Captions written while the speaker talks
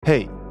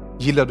Hej!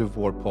 Gillar du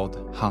vår podd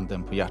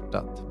Handen på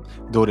hjärtat?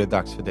 Då är det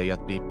dags för dig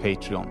att bli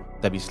Patreon,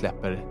 där vi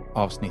släpper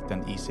avsnitten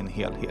i sin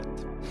helhet.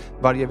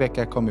 Varje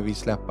vecka kommer vi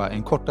släppa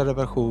en kortare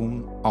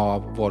version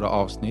av våra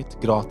avsnitt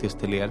gratis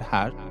till er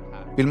här.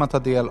 Vill man ta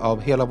del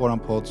av hela våran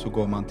podd så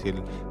går man till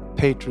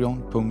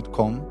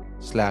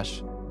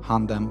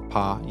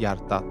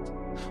patreon.com/handenpahjärtat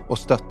och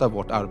stöttar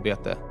vårt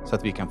arbete så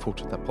att vi kan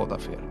fortsätta podda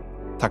för er.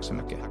 Tack så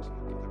mycket!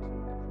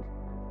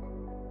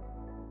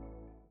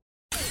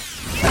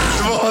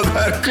 Vad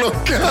är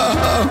klockan?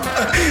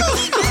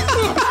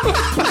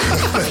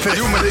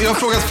 Jo, men jag har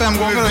frågat 5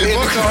 gånger och är vi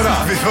klara?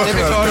 Är vi klara?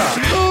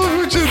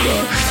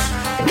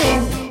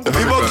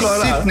 Vi var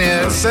klara. Sitt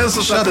ner, Sen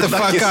så shut the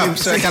fuck up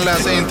så jag kan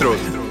läsa introt.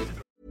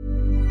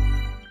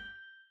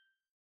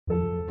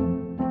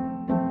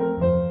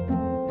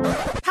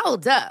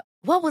 Hold up.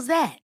 What was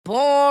that?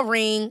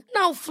 Boring.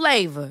 No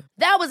flavor.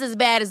 That was as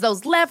bad as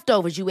those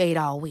leftovers you ate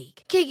all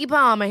week. Keke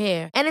Palmer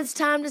here, and it's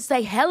time to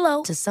say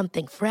hello to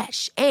something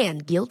fresh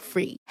and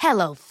guilt-free.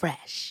 Hello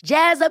Fresh.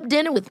 Jazz up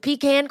dinner with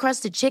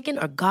pecan-crusted chicken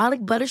or garlic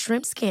butter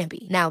shrimp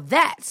scampi. Now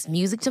that's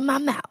music to my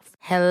mouth.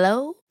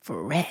 Hello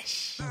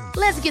Fresh.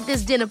 Let's get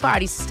this dinner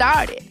party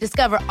started.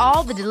 Discover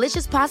all the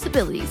delicious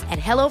possibilities at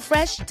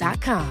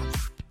hellofresh.com.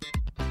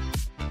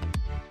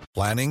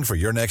 Planning for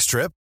your next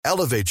trip?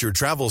 Elevate your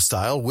travel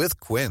style with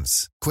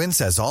Quince.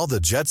 Quince has all the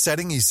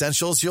jet-setting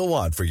essentials you'll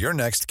want for your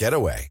next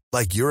getaway,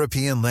 like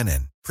European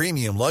linen,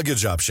 premium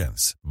luggage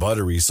options,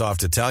 buttery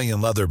soft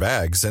Italian leather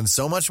bags, and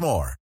so much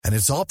more. And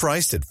it's all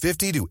priced at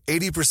 50 to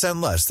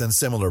 80% less than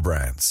similar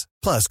brands.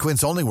 Plus,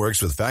 Quince only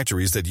works with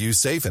factories that use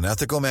safe and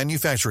ethical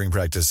manufacturing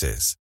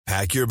practices.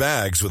 Pack your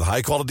bags with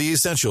high-quality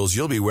essentials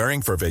you'll be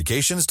wearing for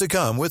vacations to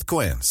come with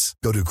Quince.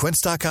 Go to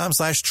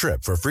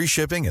quince.com/trip for free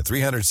shipping and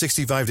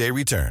 365-day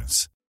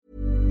returns.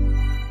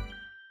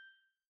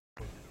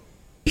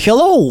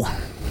 Hello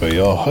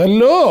Ja,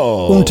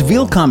 hello. und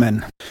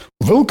willkommen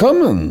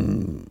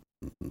Willkommen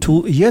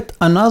to yet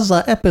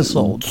another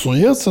episode to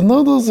yet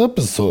another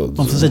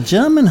episode of the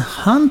German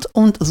Hand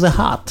und the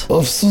Heart.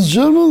 of the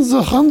German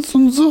the Hand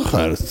und the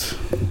Heart.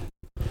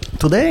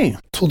 Today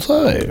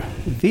Today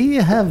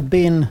we have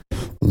been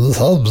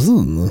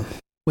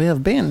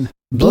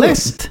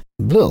blessed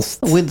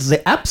with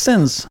the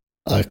absence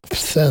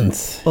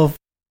accent of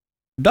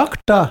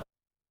Dr.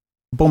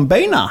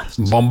 Bombaina.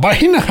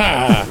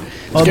 Bombaina.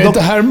 Ska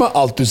inte härma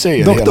allt du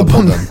säger Dr. hela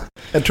podden.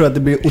 Jag tror att det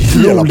blir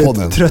Hela podden.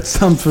 otroligt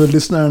tröttsamt för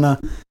lyssnarna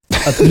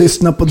att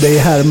lyssna på dig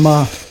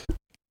härma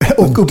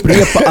och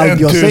upprepa allt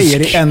jag säger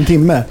i en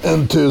timme.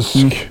 En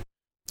tysk.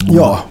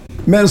 Ja,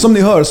 men som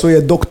ni hör så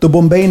är Dr.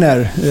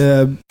 Bombainer,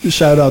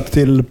 shoutout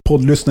till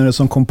poddlyssnare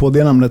som kom på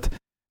det namnet.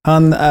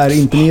 Han är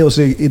inte med oss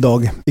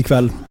idag,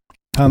 ikväll.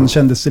 Han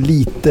kände sig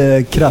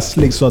lite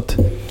krasslig så att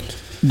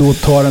då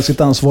tar han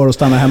sitt ansvar och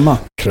stannar hemma.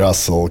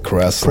 Crassel.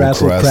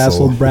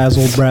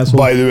 Brazzle.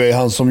 By the way,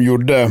 han som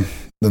gjorde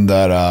den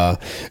där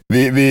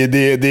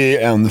det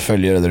är en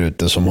följare där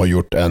ute som har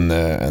gjort en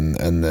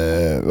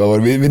vad var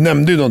det? Vi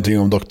nämnde ju någonting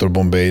om Dr.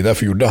 Bombay,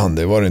 därför gjorde han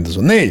det, var det inte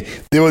så? Nej,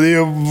 det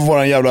var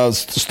våran jävla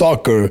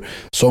stalker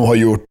som har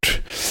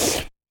gjort.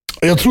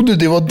 Jag trodde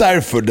det var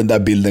därför den där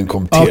bilden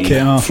kom till. Okay,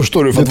 ja.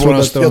 Förstår du?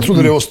 För jag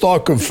trodde det var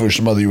stalker först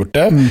som hade gjort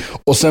det.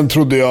 Och sen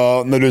trodde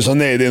jag, när du sa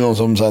nej, det är någon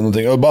som sa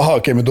någonting. Jag bara,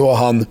 okej, men då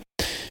har han...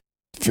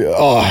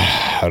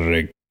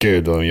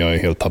 herregud, jag är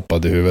helt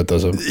tappad i huvudet.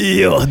 Alltså.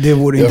 Ja, det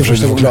vore inte. Jag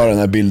försökte förklara den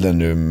här bilden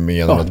nu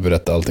genom att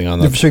berätta allting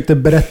annat. Du försökte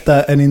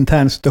berätta en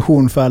intern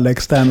situation för alla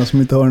externa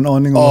som inte har en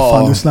aning om vad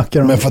fan du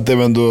snackar om. Men för att det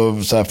var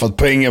ändå så här, för att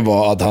poängen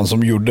var att han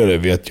som gjorde det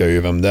vet jag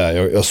ju vem det är.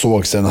 Jag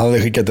såg sen, han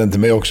hade skickat den till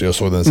mig också. Jag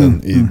såg den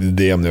sen i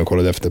DM när jag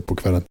kollade efter på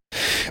kvällen.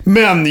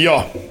 Men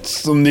ja,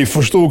 som ni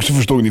förstod så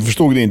förstod ni.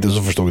 Förstod ni inte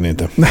så förstod ni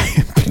inte.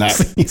 Nej,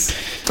 precis. Nej.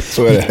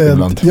 Så är det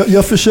ibland.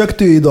 Jag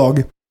försökte ju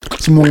idag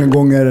så många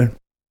gånger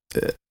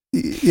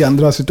i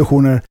andra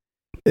situationer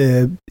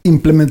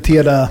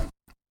implementera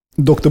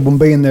Dr.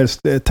 Bombainers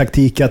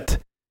taktik att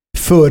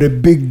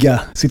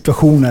förebygga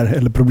situationer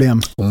eller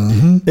problem.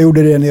 Jag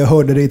gjorde det när jag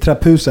hörde det i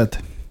trapphuset.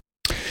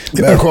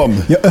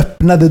 Jag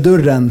öppnade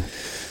dörren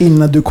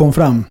innan du kom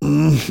fram.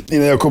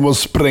 Innan jag kom och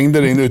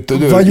sprängde din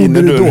ytterdörr. Vad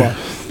gjorde du då?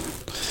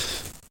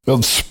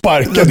 Jag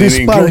sparkade din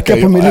ringklocka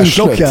på min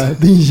ringklocka.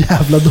 Din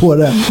jävla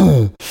dåre.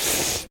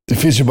 Det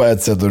finns ju bara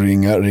ett sätt att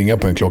ringa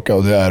på en klocka,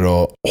 och det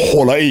är att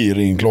hålla i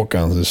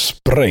ringklockan så det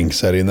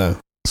sprängs här inne.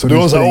 Så du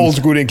har en sån här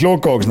old school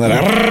ringklocka också.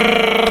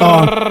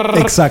 Ja,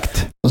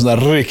 exakt. En sån där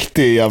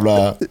riktig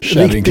jävla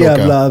riktig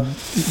jävla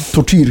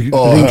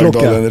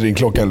tortyrringklocka. Ja,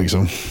 ringklocka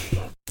liksom.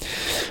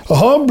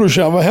 Jaha,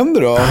 brorsan, vad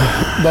händer då?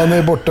 Den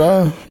är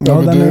borta.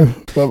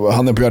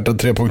 Han är på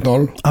hjärtat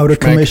 3.0. Out of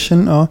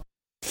commission, ja.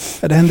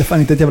 Det händer fan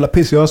inte ett jävla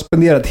piss. Jag har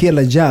spenderat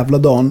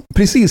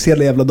precis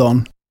hela jävla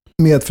dagen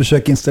med att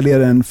försöka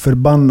installera en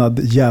förbannad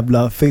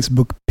jävla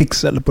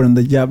Facebook-pixel på den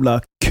där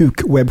jävla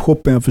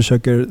kuk-webbshoppen jag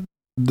försöker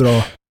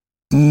dra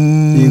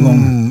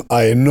igång.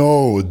 I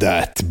know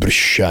that,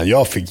 brorsan.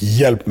 Jag fick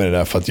hjälp med det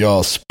där för att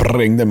jag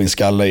sprängde min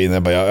skalle in.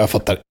 Jag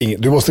fattar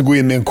inget. Du måste gå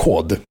in med en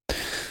kod.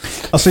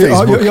 Alltså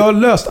jag har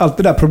löst allt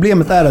det där.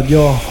 Problemet är att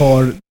jag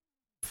har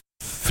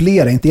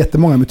flera, inte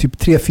jättemånga, men typ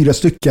 3-4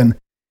 stycken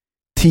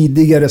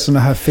tidigare sådana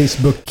här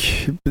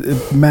Facebook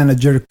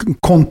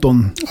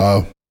manager-konton.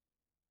 Ja.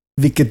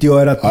 Vilket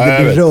gör att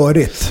det blir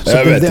rörigt. Så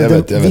jag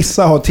vet.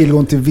 Vissa har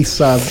tillgång till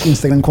vissa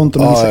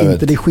Instagram-konton och vissa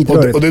inte. Det är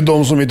skitrörigt. Och det är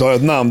de som inte har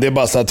ett namn. Det är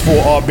bara så här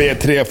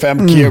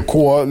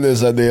 2AB35KK. Det är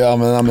så här,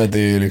 namnet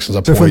är liksom så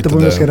här. Så jag får inte på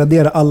att ska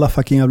radera alla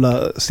fucking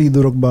jävla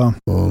sidor och bara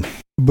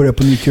börja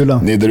på ny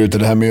kula. Ni där ute,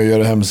 det här med att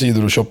göra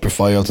hemsidor och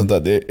Shopify och allt sånt där.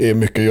 Det är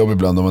mycket jobb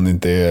ibland om man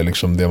inte är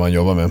liksom det man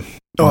jobbar med.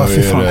 Ja,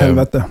 fy fan,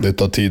 helvete. Det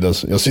tar tid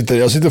alltså. Jag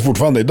sitter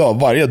fortfarande idag,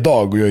 varje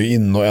dag, och jag är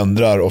in och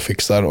ändrar och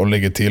fixar och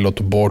lägger till och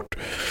tar bort.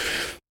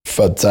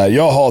 För att så här,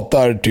 jag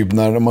hatar typ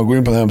när man går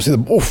in på en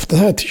hemsida, den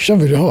här t-shirten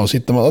vill jag ha.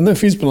 Sitter man, den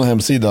finns på någon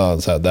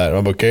hemsida så här, där.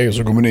 Man bara okej, och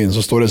så kommer man in,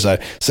 så står det så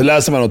här, så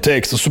läser man någon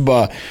text och så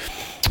bara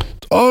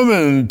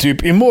men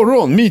typ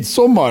imorgon,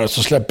 midsommar,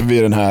 så släpper vi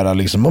den här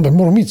liksom. Man bara,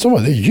 imorgon midsommar,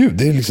 det är jul,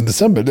 det är liksom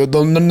december.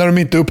 När de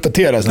inte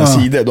uppdaterar sina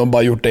sidor, de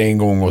bara gjort det en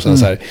gång och sen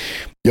så här.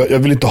 Jag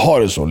vill inte ha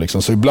det så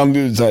liksom. Så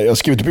ibland så här, jag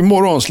skriver typ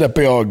imorgon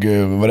släpper jag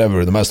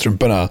whatever, de här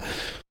strumporna.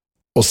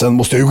 Och sen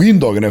måste jag gå in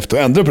dagen efter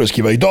och ändra på det och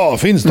skriva idag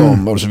finns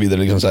de och så vidare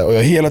liksom så här. Och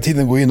jag hela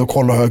tiden går in och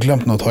kollar, har jag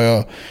glömt något? Har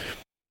jag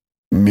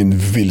min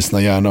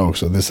vilsna hjärna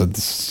också? Det är så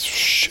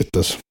shit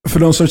alltså. För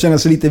de som känner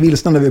sig lite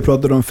vilsna när vi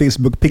pratar om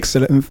Facebook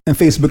Pixel, en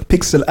Facebook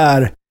Pixel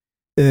är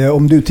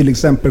om du till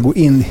exempel går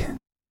in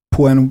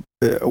på en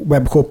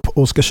webbshop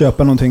och ska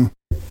köpa någonting.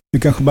 Du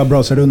kanske bara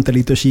browsar runt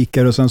lite och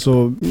kikar och sen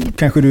så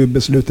kanske du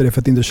beslutar dig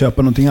för att inte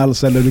köpa någonting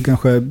alls, eller du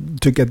kanske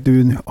tycker att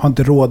du har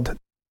inte råd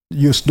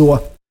just då.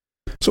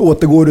 Så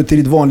återgår du till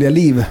ditt vanliga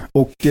liv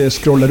och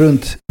scrollar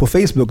runt på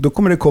Facebook. Då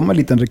kommer det komma en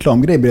liten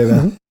reklamgrej bredvid.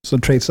 Så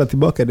tracear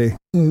tillbaka dig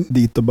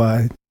dit och bara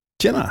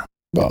tjena.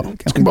 Jag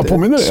ska bara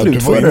påminna dig att du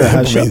var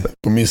inne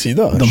på min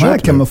sida. De här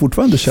kan man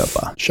fortfarande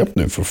köpa. Köp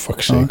nu för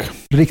fuck's sake.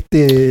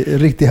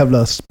 Riktig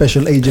jävla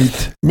special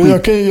agent. Men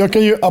jag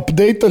kan ju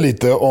updata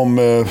lite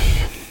om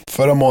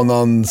förra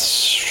månaden.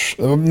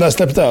 När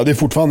släppte jag? Det är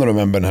fortfarande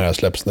november när jag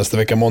släpps. Nästa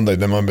vecka måndag i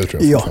november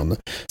tror jag fortfarande.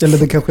 Eller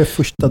det kanske är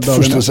första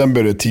dagen. 1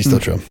 december är tisdag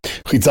tror jag.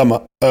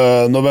 Skitsamma.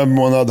 November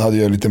månad hade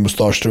jag lite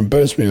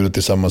mustaschstrumpor som jag gjorde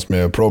tillsammans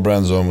med Pro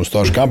Brands och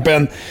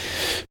Mustaschkampen.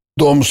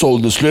 De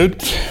sålde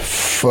slut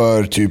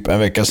för typ en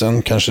vecka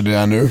sedan. Kanske det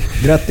är nu.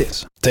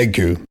 Grattis. Thank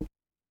you.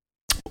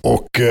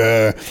 Och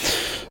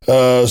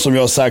som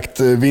jag har sagt,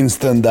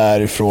 vinsten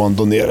därifrån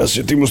doneras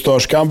ju till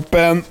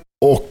Mustaschkampen.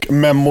 Och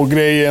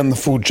memogrejen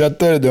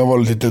fortsätter. Det har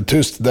varit lite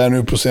tyst där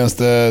nu på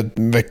senaste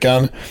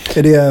veckan.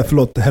 Är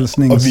det,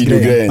 hälsningsgrejen?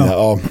 Videogrejen,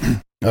 ja.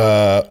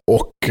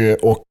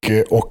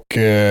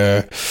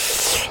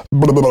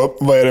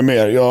 Vad är det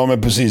mer? Ja,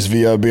 men precis,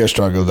 via Beer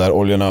Struggle där,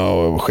 oljorna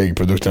och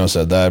skäggprodukterna och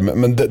så där.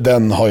 Men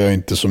den har jag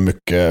inte så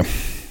mycket,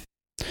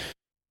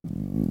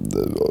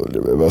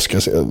 vad ska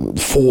jag säga,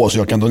 få så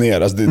jag kan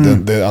donera.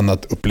 Det är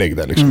annat upplägg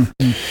där liksom.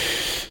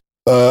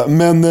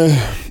 Men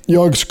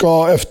jag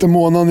ska efter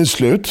månaden i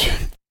slut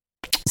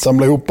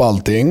samla ihop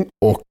allting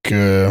och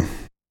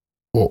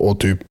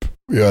typ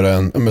göra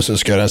en sån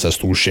här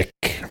stor check,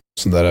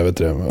 sån där, vet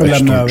du,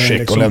 stor check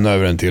liksom. Och lämna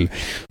över den till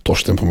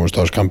Torsten på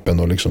Mustaschkampen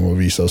och liksom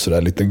och visa och så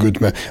där lite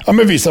gud med. Ja,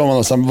 men visa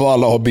vad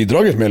alla har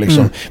bidragit med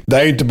liksom. Det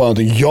är ju inte bara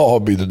någonting jag har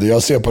bidragit.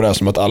 Jag ser på det här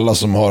som att alla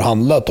som har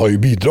handlat har ju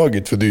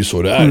bidragit, för det är ju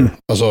så det är.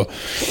 Alltså,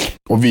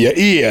 och via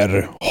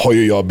er har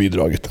ju jag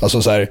bidragit.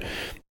 Alltså så här,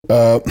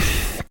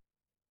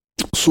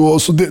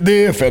 så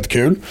det är fett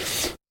kul.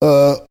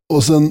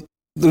 Och sen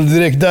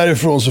direkt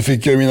därifrån så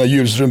fick jag mina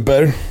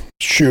julstrumpor.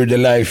 Sure the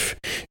Life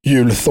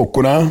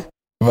julthockorna.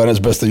 Världens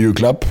bästa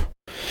julklapp.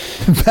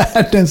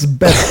 Världens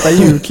bästa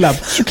julklapp.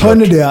 Hör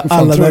ni det,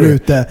 alla där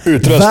ute?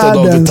 Utrustad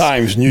av The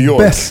Times, New York.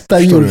 Bästa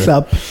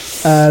julklapp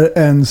är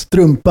en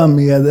strumpa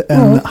med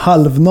en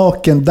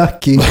halvnaken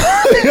ducky.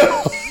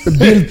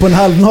 Bild på en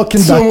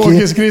halvnaken ducky. Som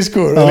åker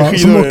skridskor eller skidor.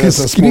 Som åker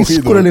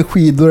skridskor eller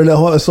skidor.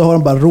 Eller så har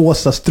han bara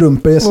rosa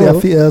strumpor. Jag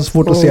har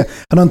svårt att se.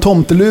 Han har en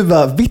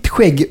tomteluva, vitt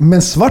skägg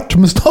men svart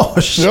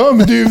mustasch. Ja,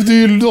 men det är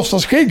ju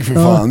låtsasskägg för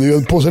fan. Det är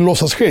ju på sig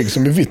låtsasskägg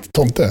som är vitt.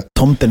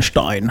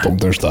 Tomtenstein.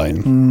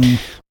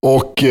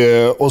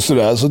 Och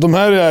sådär. Så de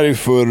här är i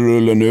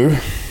förrulle nu.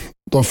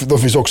 De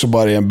finns också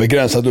bara i en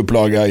begränsad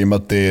upplaga i och med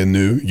att det är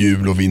nu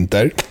jul och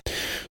vinter.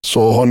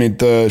 Så har ni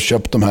inte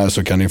köpt de här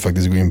så kan ni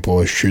faktiskt gå in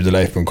på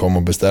shudelife.com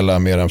och beställa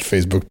mer än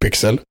Facebook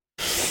Pixel.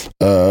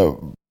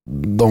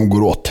 De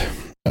går åt.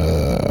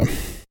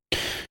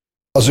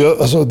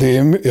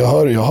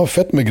 Jag har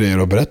fett med grejer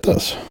att berätta.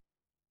 Alltså.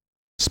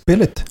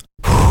 Spill it.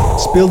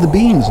 Spill the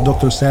beans,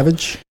 Dr.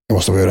 Savage. Jag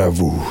måste göra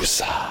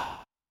vusa.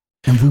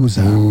 En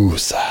vusa.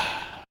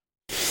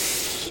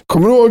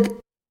 Kommer du ihåg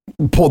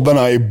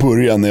poddarna i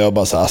början när jag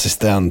bara så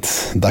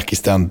assistent,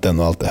 dackistenten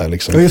och allt det här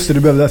liksom. Ja just det, du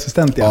behövde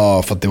assistent, ja.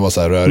 Ja, för att det var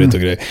så här rörigt och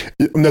grejer.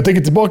 Om jag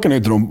tänker tillbaka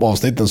nu till de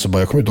avsnitten så bara,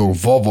 jag kommer inte ihåg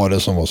vad var det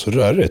som var så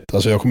rörigt.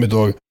 Alltså jag kommer inte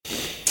ihåg.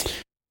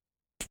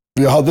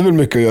 jag hade väl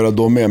mycket att göra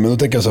då med, men då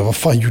tänker jag så här, vad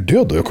fan gjorde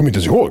jag då? Jag kommer inte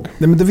ens ihåg.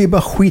 Nej, men det var ju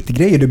bara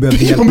skitgrejer du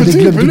behövde hjälp med.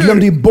 Du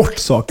glömde ju bort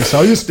saker.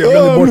 Så just det, jag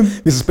glömde bort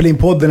vi ska spela in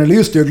podden, eller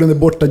just det, jag glömde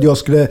bort att jag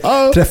skulle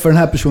träffa den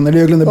här personen, eller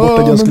jag glömde bort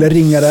att jag skulle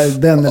ringa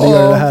den, eller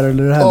göra det här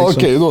eller det här.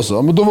 Liksom. Okej, då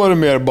så. Men då var det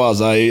mer bara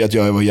så här, att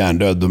jag var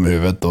hjärndöd dum i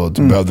huvudet och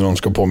behövde någon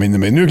ska påminna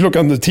mig. Nu är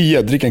klockan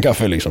 10, drick en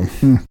kaffe liksom.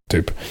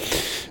 Typ.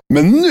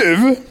 Men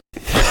nu,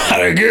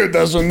 herregud,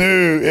 alltså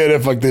nu är det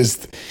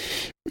faktiskt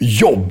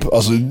jobb.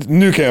 Alltså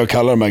nu kan jag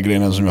kalla de här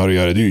grejerna som jag har att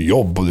göra, det är ju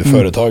jobb och det är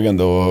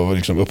företagande och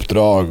liksom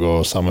uppdrag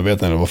och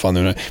samarbeten eller vad fan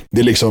nu är.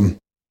 Det är liksom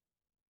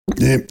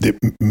det är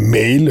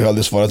mail, jag har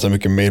aldrig svarat så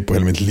mycket mail på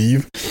hela mitt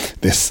liv.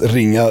 Det är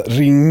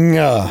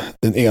ringa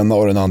den ena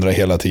och den andra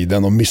hela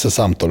tiden och missa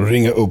samtal och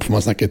ringa upp för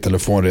man snackar i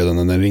telefon redan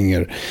när den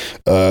ringer.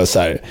 Så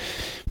här.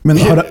 Men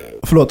har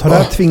det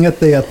här tvingat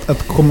dig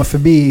att komma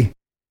förbi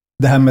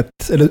det här med,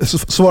 eller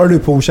svarar du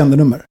på okända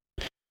nummer?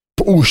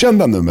 På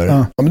okända nummer?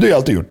 Ja, men det har jag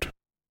alltid gjort.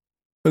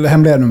 Eller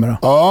hemliga nummer då?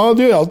 Ja,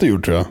 det har jag alltid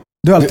gjort, tror jag.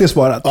 Du har alltid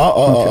svarat?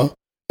 Ja. Okay.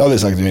 Jag hade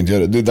sagt att jag inte gör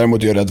det.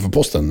 Däremot är jag rädd för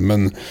posten,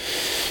 men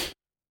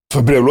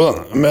för brevlådan.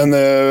 Men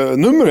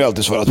nummer har jag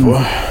alltid svarat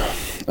på.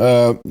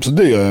 Så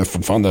det gör jag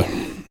fortfarande.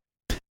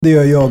 Det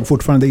gör jag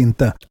fortfarande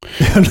inte.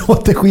 Jag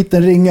låter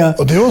skiten ringa.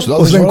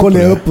 Och sen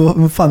kollar jag upp,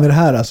 vad fan är det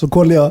här? Så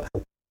kollar jag.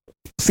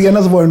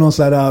 Senast var det någon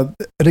så här,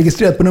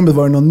 registrerat på numret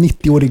var det någon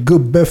 90-årig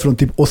gubbe från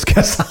typ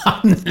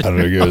Oskarshamn.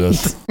 Herregud.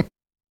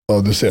 Ja,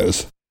 du ser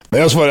det.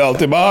 Men jag svarar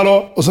alltid bara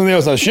hallå. Och sen är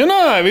jag så här,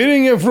 tjena, vi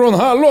ringer från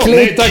hallå. Klick.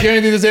 Nej tack, jag är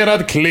inte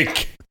intresserad.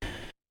 Klick.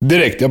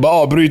 Direkt, jag bara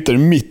avbryter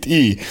mitt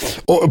i.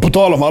 Och på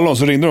tal om hallon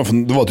så ringde de, för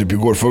det var typ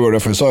igår förrgår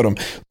därför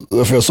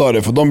jag sa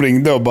det. För de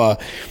ringde och bara,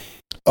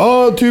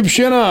 typ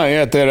tjena, jag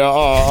heter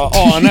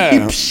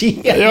Arne.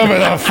 Jag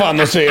vet vad fan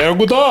jag säger.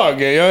 God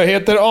dag, jag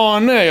heter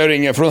Arne, jag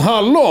ringer från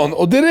hallon.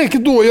 Och direkt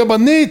då, jag bara,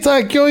 nej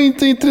tack, jag är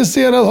inte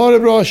intresserad, ha det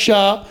bra,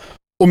 tja.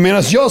 Och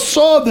medan jag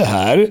sa det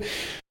här,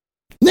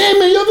 nej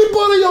men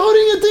jag har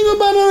ingenting att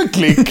bara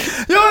klick.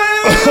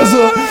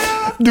 Alltså,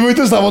 det var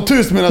inte så här, var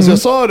tyst medan jag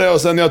sa det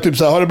och sen jag typ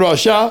så här, har det bra,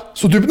 tja.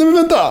 Så typ, nej men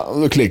vänta,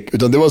 och då klick.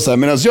 Utan det var så här,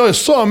 medan jag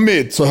sa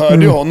mitt så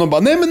hörde jag honom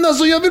bara, nej men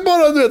alltså jag vill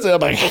bara, du vet, så jag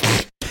bara,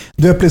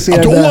 du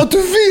applicerade... Att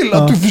du vill,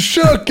 att du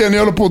försöker när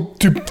jag håller på att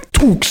typ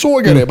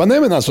toksåga det. Bara, nej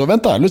men alltså,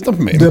 vänta, lyssna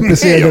på mig. Du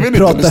applicerade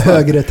prata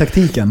högre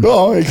taktiken.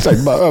 Ja,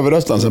 exakt, bara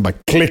överröstan, sen bara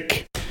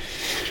klick.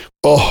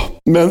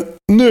 Men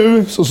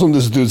nu, så som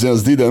det ser ut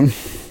senaste tiden,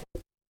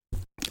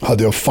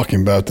 hade jag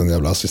fucking behövt en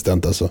jävla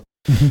assistent alltså.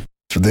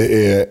 För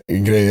det är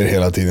grejer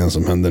hela tiden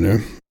som händer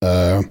nu.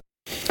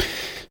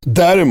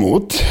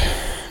 Däremot,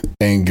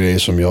 en grej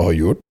som jag har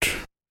gjort,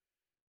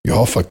 jag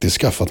har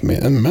faktiskt skaffat mig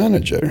en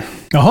manager.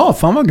 Jaha,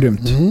 fan vad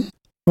grymt.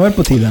 Vad är det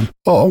på tiden?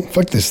 Ja,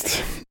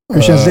 faktiskt.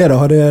 Hur känns det då?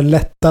 Har det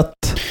lättat?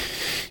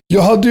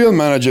 Jag hade ju en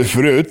manager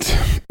förut.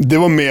 Det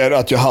var mer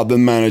att jag hade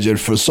en manager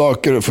för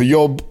saker, för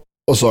jobb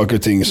och saker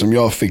och ting som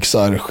jag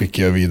fixar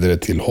skickar jag vidare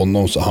till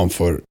honom så han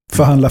får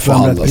förhandla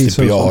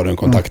slipper jag ha den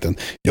kontakten.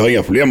 Jag har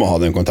inga problem att ha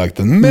den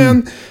kontakten,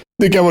 men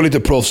det kan vara lite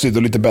proffsigt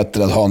och lite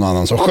bättre att ha någon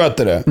annan som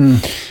sköter det.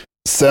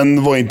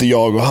 Sen var inte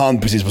jag och han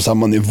precis på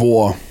samma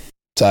nivå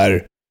så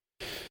här.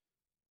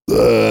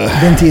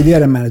 Den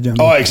tidigare managern.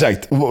 Ja,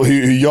 exakt.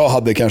 Hur jag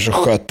hade kanske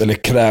skött eller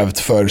krävt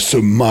för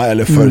summa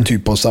eller för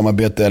typ av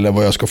samarbete eller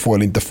vad jag ska få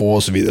eller inte få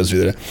och så vidare. Och så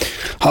vidare.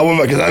 Han var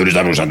verkligen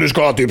såhär, du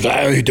ska typ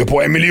såhär, hitta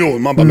på 1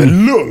 miljon. Man bara,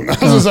 men lugn.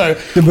 Alltså, så här,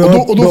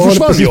 och då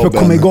försvann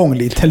jobben. Komma igång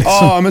lite, liksom.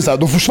 Ja, men så här,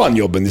 då försvann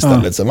jobben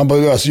istället. Så man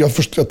bara, alltså,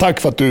 jag tack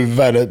för att du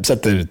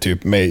värdesätter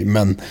typ mig,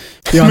 men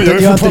jag vill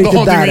fortfarande ha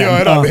någonting att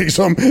göra.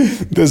 Liksom.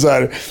 Det är så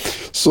här.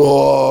 Så,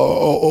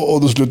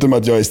 och då slutade med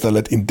att jag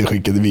istället inte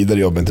skickade vidare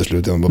jobben till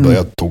slut.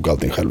 Jag tog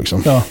allting själv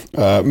liksom. Ja.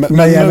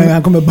 Men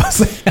han kommer bara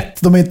säga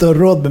att de inte har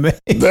råd med mig.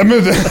 Nej,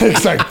 men,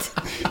 exakt.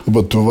 Jag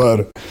bara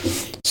tyvärr.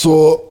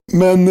 Så,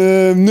 men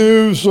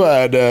nu så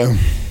är det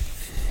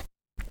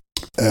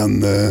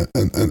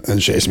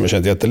en tjej som jag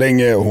känt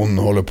jättelänge och hon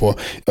håller på,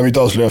 jag vill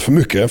inte avslöja för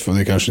mycket för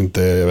det kanske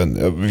inte,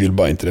 jag vill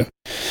bara inte det.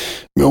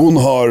 Men hon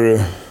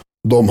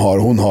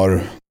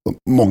har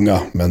många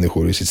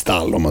människor i sitt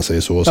stall om man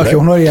säger så. Okej,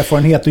 hon har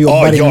erfarenhet och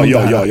jobbar inom det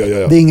här.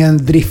 Ja. Det är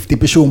ingen driftig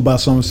person bara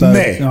som så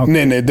här,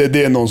 Nej,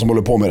 det är någon som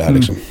håller på med det här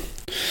liksom.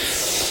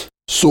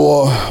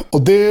 Så,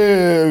 och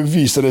det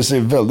visade sig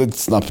väldigt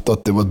snabbt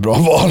att det var ett bra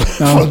val.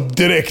 För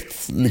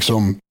direkt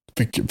liksom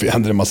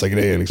hände en massa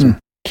grejer liksom.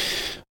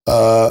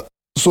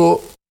 Så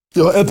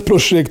jag har ett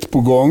projekt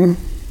på gång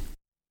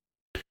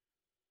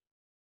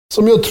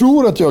som jag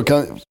tror att jag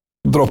kan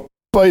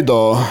droppa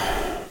idag,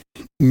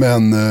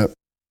 men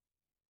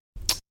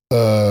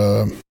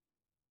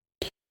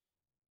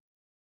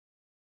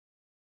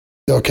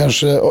jag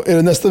kanske, är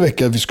det nästa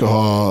vecka vi ska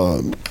ha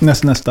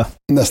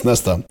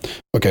nästa.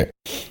 Okej.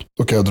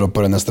 Då kan jag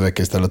droppa det nästa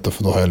vecka istället,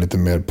 för då har jag lite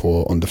mer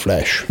på on the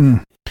flash.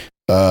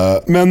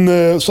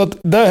 Men så att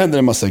där händer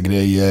en massa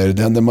grejer.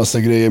 Det händer en massa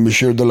grejer med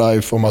Share the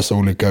Life och massa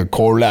olika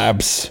core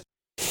labs.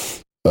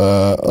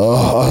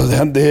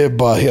 Det är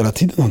bara hela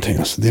tiden någonting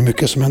alltså. Det är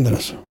mycket som händer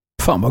alltså.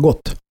 Fan vad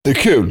gott. Det är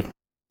kul.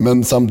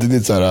 Men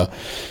samtidigt så här,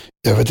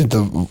 Jag vet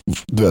inte,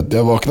 du vet,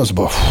 jag vaknar så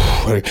bara...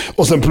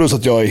 Och sen plus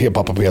att jag är helt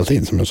pappa på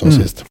heltid, som jag sa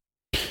sist.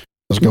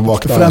 Jag ska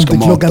vakna, fram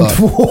till klockan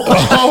 2.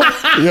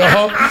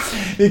 Ja.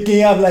 Vilken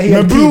jävla heltid.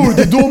 Men bror,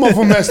 det är då man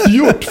får mest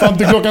gjort. Fram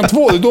till klockan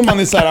 2, det är då man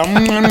är så här.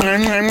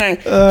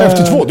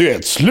 Efter 2, det är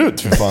ett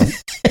slut för fan.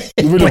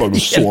 Då vill jag bara gå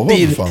och sova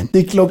för fan. Det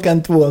är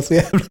klockan 2, så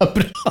jävla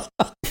bra.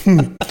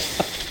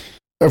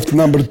 Efter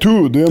number 2,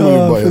 då är man ju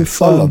bara helt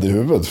sallad i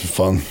huvudet för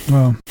fan.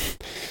 Ja.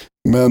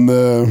 Men...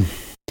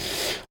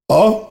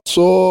 ja,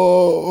 så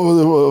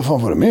vad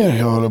fan var det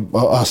mer?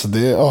 Alltså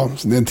det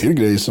är en till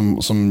grej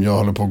som jag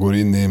håller på att gå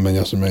in i,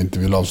 men som jag inte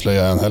vill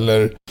avslöja än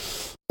heller.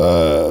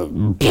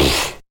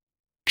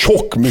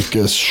 Tjock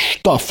mycket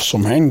stuff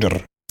som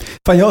händer.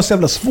 Fan, jag har så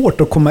jävla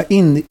svårt att komma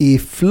in i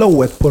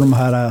flowet på de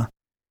här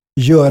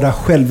göra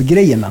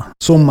själv-grejerna.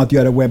 Som att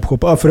göra webbshop.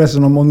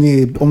 Förresten, om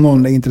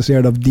någon är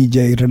intresserad av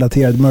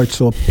DJ-relaterad merch,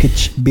 så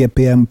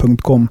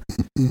pitchbpm.com.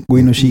 Gå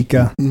in och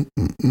kika.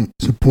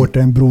 Supporta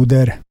en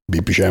broder.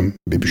 BPM.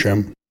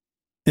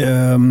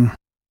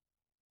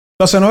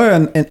 Sen har jag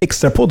en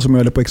extra podd som jag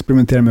håller på att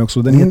experimentera med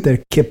också. Den heter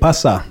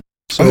Kepasa.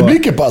 Så, det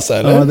blir Kepasa,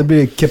 eller? Ja, det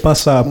blir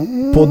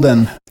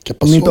Kepasa-podden.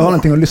 Om ni inte har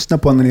någonting att lyssna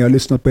på när ni har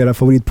lyssnat på era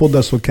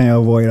favoritpoddar, så kan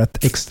jag vara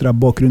ert extra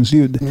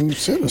bakgrundsljud.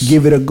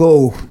 Give it a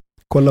go.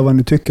 Kolla vad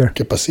ni tycker.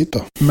 Kepasito.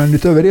 Men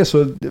utöver det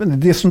så,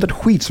 det är sånt där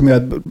skit som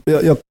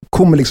jag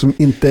kommer liksom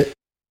inte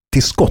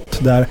till skott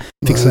där.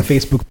 Fixa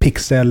Facebook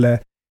Pixel,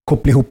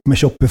 koppla ihop med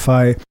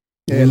Shopify,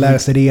 lära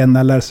sig det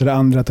ena, lära sig det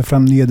andra, ta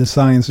fram nya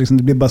designs. Liksom,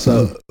 det blir bara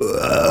så...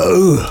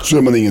 Så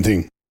gör man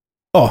ingenting.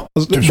 Ja,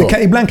 alltså,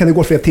 typ ibland kan det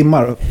gå flera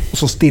timmar och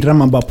så stirrar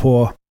man bara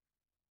på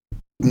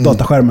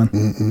dataskärmen.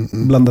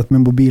 Blandat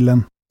med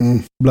mobilen,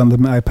 blandat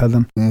med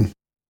iPaden.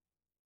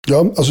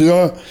 Ja, alltså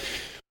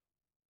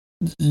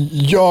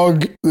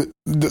jag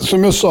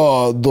som jag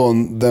sa då,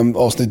 den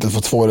avsnittet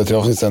för 2 eller 3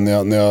 avsnitt sen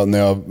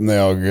när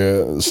jag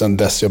sen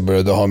dess jag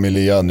började ha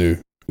Milia nu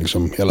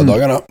liksom hela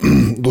dagarna,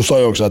 då sa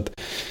jag också att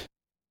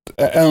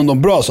en av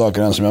de bra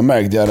sakerna som jag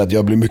märkt är att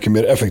jag blir mycket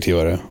mer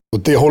effektivare,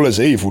 och det håller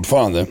sig i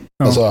fortfarande.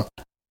 Alltså,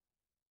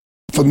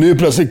 för nu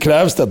plötsligt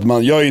krävs det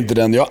att jag är inte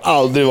den, jag har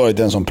aldrig varit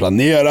den som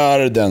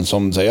planerar, den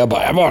som säger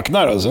jag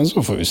vaknar och sen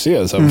så får vi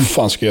se så här, vad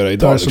fan ska jag göra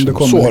idag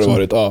liksom. Så har det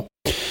varit, ja.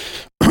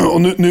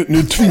 Och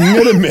nu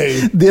tvingar det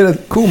mig. Det är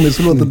rätt komiskt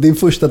att låta din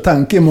första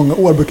tanke i många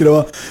år brukar det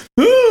vara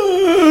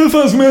vad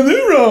fan ska jag nu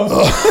då?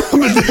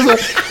 Men det är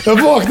så,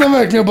 jag vaknar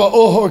verkligen och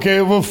bara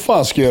okej, vad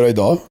fan ska jag göra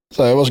idag?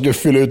 Så här, vad ska jag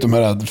fylla ut de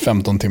här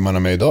 15 timmarna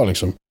med idag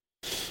liksom?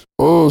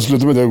 Och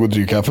slutar med att jag går och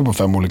dricker kaffe på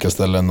 5 olika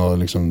ställen och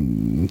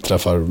liksom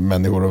träffar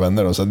människor och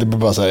vänner och så. Det blir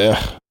bara så här,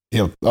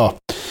 helt, ja.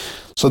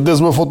 Så det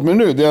som har fått mig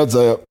nu, det är att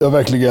jag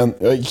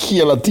är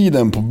hela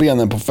tiden på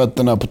benen, på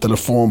fötterna, på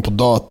telefon, på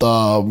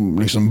data,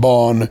 liksom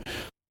barn.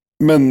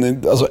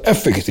 Men alltså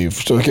effektivt.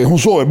 Så, okay, hon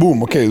sover, boom,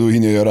 då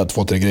hinner jag göra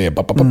 2-3 grejer.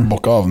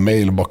 Bocka av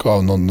mail, bocka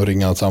av någon,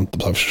 ringa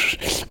samt.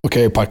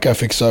 Packa,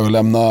 fixa,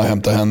 överlämna,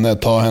 hämta henne,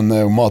 ta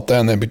henne och mata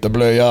henne, byta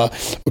blöja.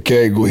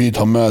 Gå hit,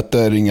 ha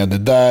möte, ringa det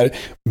där,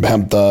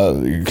 hämta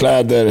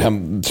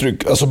kläder,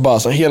 tryck. Alltså bara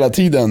så hela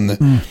tiden.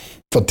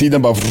 För att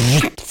tiden bara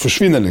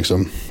försvinner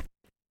liksom.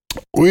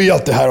 Och i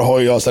allt det här har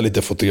jag så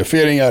lite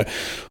fotograferingar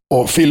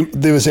och film,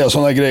 det vill säga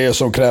sådana grejer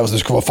som krävs att det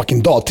ska vara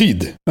fucking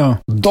dagtid. Ja.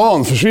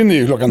 Dagen försvinner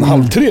ju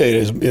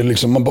 2:30. Är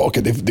liksom, man bara,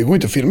 det går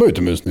inte att filma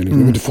utomhus nu, det går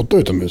inte att fota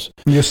utomhus.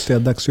 Just det,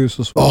 dagsljus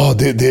och så. Ja,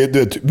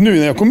 nu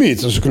när jag kom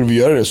hit så skulle vi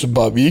göra det, så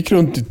bara, vi gick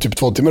runt i typ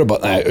 2 timmar och bara,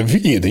 nej, vi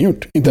har ingenting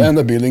gjort. Inte en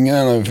enda bild, ingen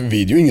enda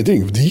video,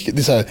 ingenting. Det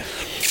är så här,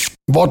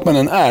 vart man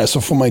än är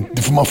så får man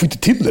inte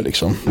till det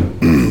liksom.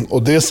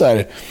 Och det är så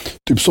här,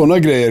 typ sådana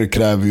grejer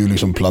kräver ju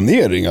liksom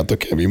planering, att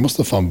vi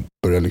måste fan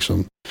börja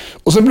liksom.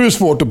 Och sen blir det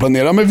svårt att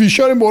planera, men vi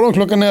kör imorgon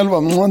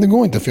 11:00. Det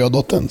går inte för jag har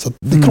dottern, så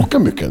det krockar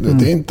mycket.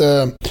 Det är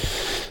inte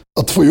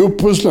att få upp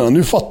pusslarna.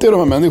 Nu fattar jag de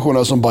här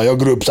människorna som bara, jag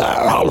går upp så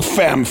här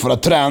 4:30 för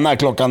att träna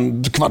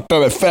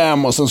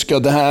 4:15 och sen ska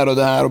jag det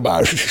här och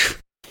bara.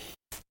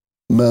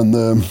 Men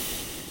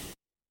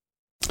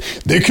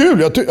det är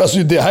kul. Alltså,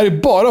 det här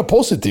är bara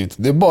positivt.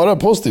 Det är bara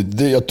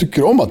positivt. Jag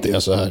tycker om att det är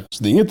så här.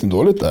 Så det är inget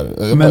dåligt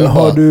där.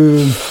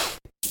 Men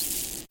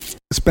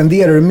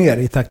spenderar du mer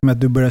i takt med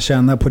att du börjar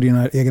tjäna på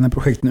dina egna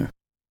projekt nu?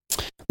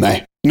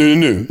 Nej.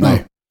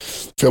 Nej.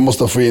 För jag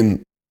måste få in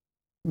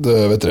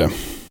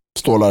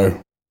stålar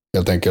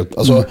helt enkelt.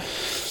 Alltså,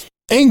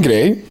 en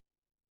grej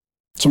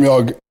som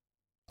jag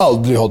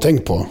aldrig har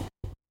tänkt på,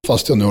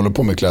 fast jag nu håller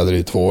på med kläder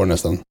i 2 år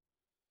nästan.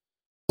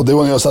 Och det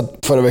var när jag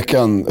satt förra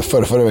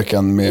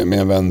veckan med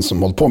en vän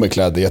som hållit på med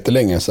kläder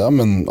jättelänge.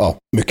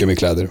 Mycket med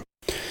kläder.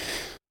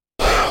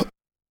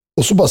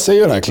 Och så bara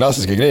säger den här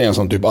klassiska grejen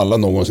som typ alla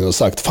någonsin har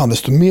sagt. Fan,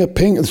 desto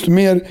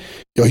mer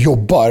jag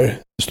jobbar,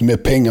 desto mer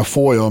pengar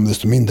får jag,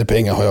 desto mindre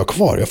pengar har jag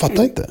kvar. Jag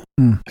fattar inte.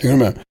 Hänger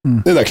du med?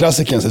 Det där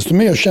klassiken, desto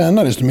mer jag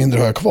tjänar, desto mindre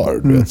har jag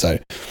kvar. Du vet, så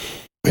här.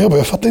 Och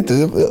jag fattar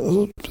inte.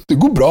 Det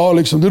går bra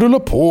liksom, det rullar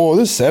på,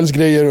 det säljs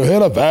grejer och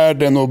hela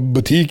världen och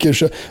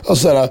butiker. Alltså,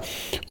 så här,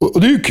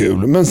 och det är ju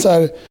kul, men så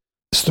här,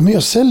 desto mer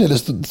jag säljer,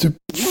 desto typ,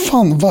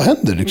 fan, vad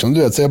händer liksom? Du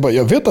vet, så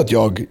jag vet att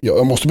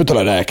jag måste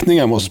betala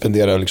räkningar, jag måste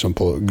spendera liksom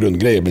på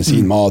grundgrejer,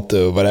 bensin, mat,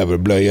 whatever,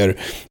 blöjor.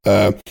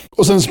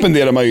 Och sen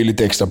spenderar man ju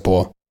lite extra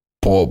på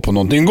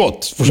någonting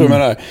gott. Förstår du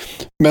vad jag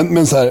menar?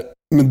 Men så här,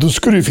 men då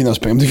skulle det ju finnas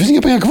pengar. Men det finns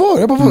inga pengar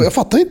kvar. Jag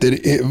fattar inte.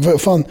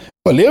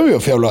 Vad lever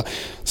jag för jävla...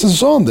 Sen så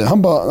sa han det.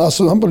 Han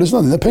bara,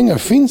 lyssna, dina pengar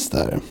finns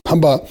där.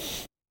 Han bara,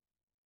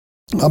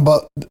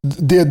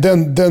 det är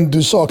den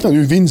du saknar, det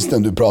är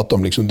vinsten du pratar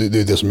om. Liksom, det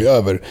är det som är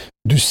över.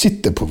 Du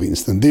sitter på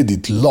vinsten, det är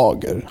ditt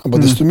lager. Han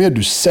bara, desto mer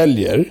du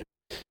säljer,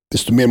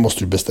 desto mer måste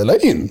du beställa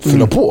in.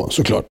 Fylla på,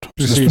 såklart.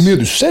 Desto mer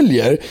du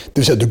säljer, det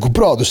vill säga att det går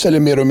bra, du säljer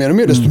mer och mer och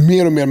mer, desto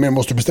mer och mer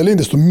måste du beställa in,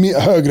 desto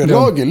högre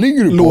lager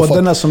ligger du på.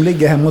 Lådorna som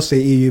ligger hemma hos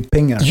sig är ju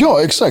pengar.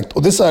 Ja, exakt.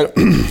 Och det är så här,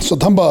 så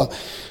att han bara...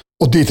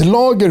 Och ditt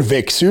lager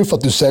växer ju för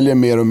att du säljer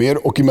mer och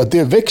mer. Och i och med att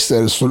det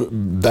växer så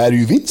där är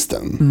ju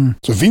vinsten.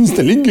 Så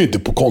vinsten ligger ju inte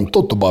på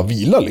kontot och bara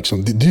vilar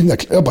liksom.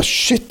 Jag bara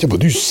shit, det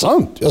är ju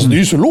sant. Alltså, det är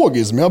ju så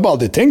logiskt, men jag har bara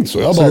aldrig tänkt så.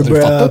 Jag har bara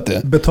aldrig fattat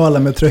det. Betala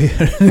med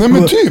tröjor. Nej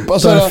men typ.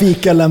 Alltså,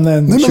 fika, lämna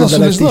en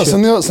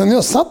lyssna, sen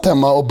jag satt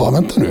hemma och bara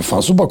vänta nu,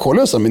 fan, så bara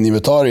kollar jag så min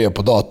inventarie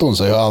på datorn.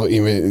 Så jag har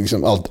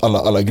liksom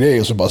alla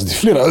grejer. Så bara, så det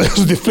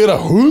är flera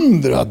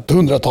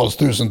hundratals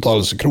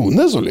tusentals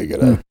kronor som ligger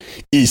där.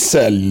 I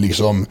sälj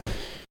liksom.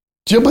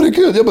 Jag bara,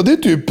 det är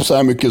typ så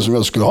här mycket som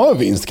jag skulle ha i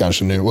vinst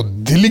kanske nu. Och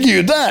det ligger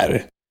ju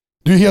där.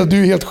 Det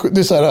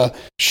är så här,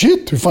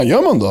 shit, hur fan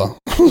gör man då?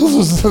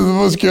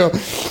 Vad ska jag,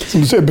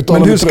 som du säger,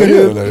 betala med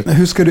tröjor eller?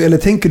 Hur ska du, eller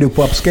tänker du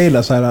på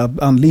upscala så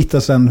här,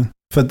 anlita sen?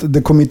 För att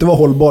det kommer inte vara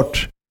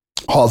hållbart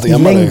i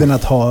längden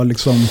att ha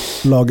liksom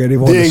lager i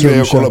vardagsrum. Det är en grej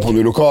jag kollar på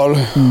nu lokal.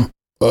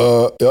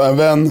 Jag har en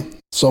vän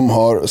som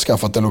har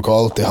skaffat en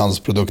lokal till hans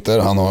produkter.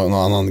 Han har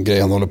någon annan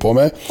grej han håller på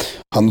med.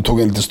 Han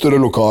tog en lite större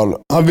lokal.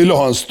 Han ville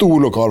ha en stor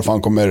lokal för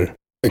han kommer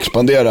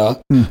expandera.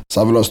 Så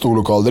han vill ha en stor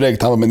lokal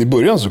direkt. Han var, men i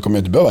början så kommer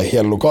jag inte behöva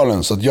hela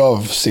lokalen. Så att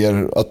jag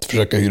ser att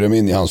försöka hyra mig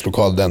in i hans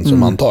lokal, den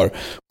som han tar.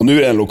 Och nu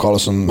är det en lokal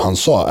som han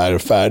sa är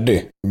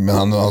färdig.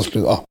 Men han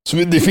skulle, så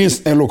det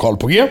finns en lokal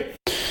på G.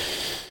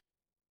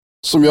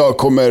 Som jag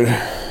kommer...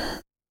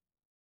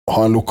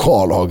 ha en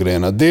lokal och ha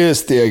grejerna. Det är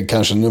steg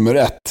kanske nummer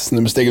 1.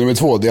 Steg nummer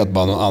 2 det är att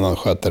bara någon annan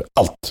sköter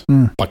allt.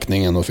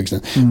 Packningen och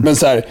fixningen. Men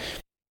så här,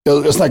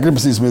 jag snackade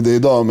precis med det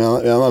idag med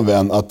en annan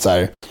vän att så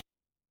här,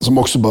 som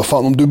också bara,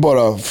 fan om du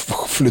bara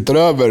flyttar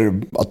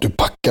över att du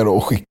packar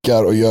och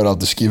skickar och gör allt,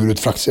 du skriver ut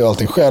frakter och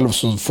allting själv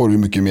så får du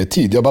mycket mer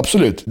tid. Jag bara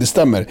absolut, det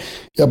stämmer.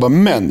 Jag bara,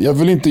 men jag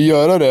vill inte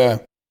göra det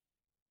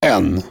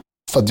än.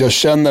 För att jag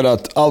känner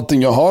att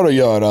allting jag har att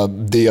göra,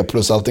 det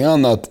plus allting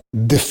annat,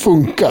 det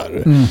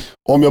funkar.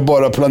 Om jag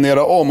bara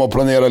planerar om och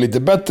planerar lite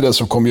bättre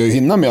så kommer jag ju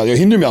hinna med. Jag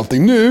hinner med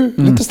allting nu,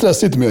 lite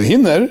stressigt, men jag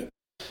hinner.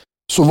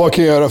 Så vad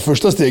kan jag göra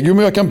första steg? Jo,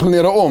 men jag kan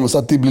planera om så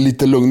att det blir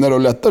lite lugnare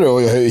och lättare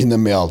och jag hinner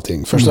med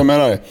allting. Första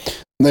menar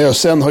när jag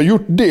sen har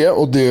gjort det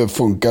och det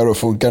funkar och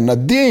funkar, när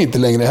det inte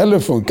längre heller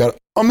funkar,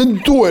 ja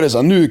men då är det så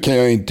här, nu kan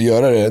jag inte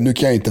göra det. Nu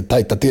kan jag inte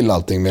tajta till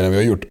allting mer än vi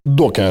har gjort.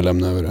 Då kan jag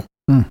lämna över det.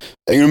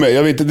 Hänger du med?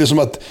 Jag vet inte, det är som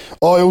att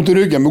jag har ont i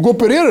ryggen, men gå och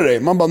operera dig.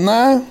 Man bara,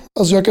 nej,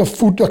 alltså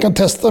jag kan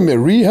testa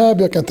med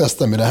rehab, jag kan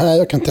testa med det här,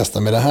 jag kan testa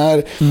med det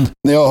här.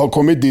 När jag har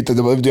kommit dit,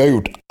 jag har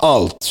gjort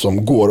allt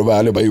som går och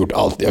väl, jag har gjort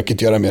allt, jag kan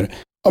inte göra mer.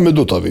 Ja, men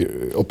då tar vi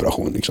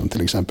operation liksom,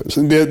 till exempel.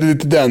 Så det är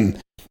lite den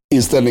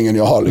inställningen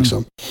jag har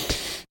liksom.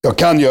 Jag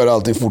kan göra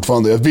allting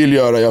fortfarande.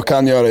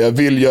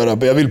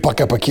 Jag vill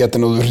packa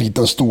paketen och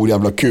rita en stor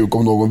jävla kuk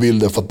om någon vill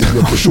det, för att det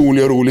blir en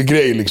personlig och rolig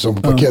grej liksom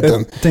på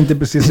paketen. Jag tänkte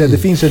precis säga, det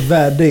finns ett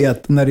värde i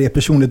att när det är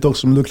personligt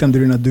också, men då klämde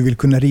du in att du vill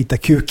kunna rita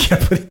kukar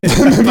på det.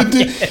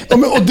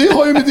 Och det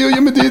har ju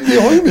med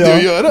det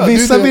att göra.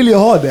 Vissa vill ju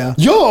ha det.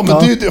 Ja,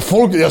 men det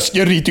folk,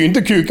 jag ritar ju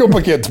inte kukar på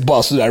paket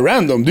bara sådär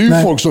random. Det är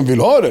ju folk som vill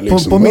ha det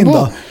liksom. På min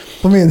då?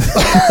 På min.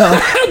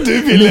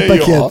 Du vill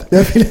ju ha.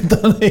 Jag vill inte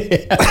ha någon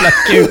jävla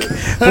kuk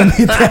på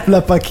mitt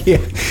jävla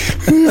paket.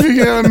 Du fick en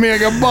jävla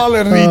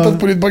megaballer ritat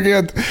på ditt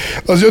paket.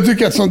 Alltså jag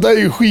tycker att sånt där är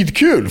ju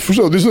skitkul.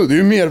 Förstår du? Det är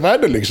ju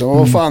mervärde liksom.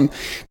 Vad fan,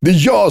 det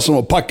är jag som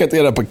har packat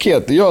era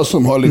paket. Det är jag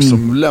som har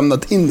liksom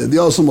lämnat in det. Det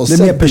är jag som har sett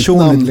det är mer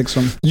personligt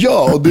liksom.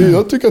 Ja, och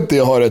jag tycker att det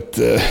har ett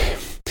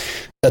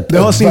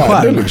har sin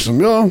charm.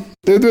 Liksom. Ja,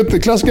 det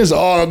klassiska är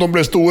så, de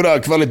blev stora,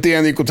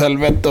 kvaliteten gick åt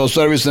helvete och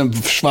servicen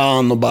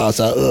försvann och bara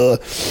så här,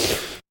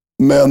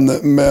 Men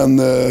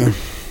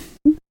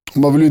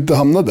man vill ju inte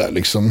hamna där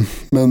liksom.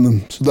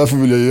 Men så därför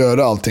vill jag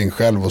göra allting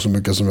själv och så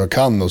mycket som jag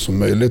kan och som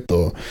möjligt.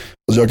 Och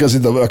alltså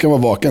jag kan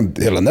vara vaken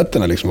hela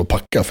nätterna liksom och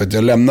packa, för att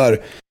jag lämnar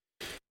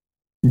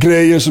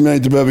grejer som jag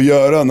inte behöver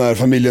göra när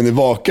familjen är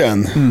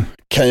vaken.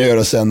 Kan jag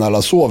göra sen när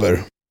alla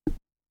sover.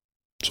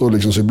 Så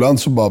liksom, så ibland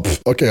så bara,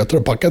 okej, jag tror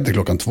jag packar till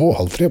 2:00,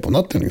 2:30 på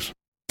natten liksom.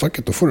 Fuck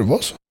it, då får det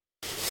vara så.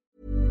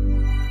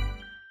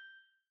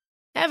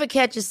 Ever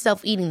catch yourself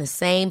eating the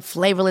same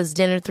flavorless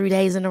dinner 3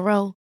 days in a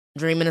row?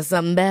 Dreaming of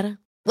something better?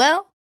 Well,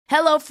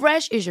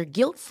 HelloFresh is your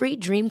guilt-free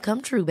dream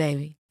come true,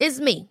 baby. It's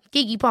me,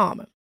 Keke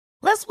Palmer.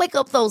 Let's wake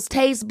up those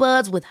taste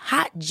buds with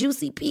hot,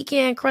 juicy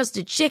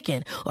pecan-crusted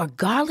chicken or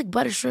garlic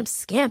butter shrimp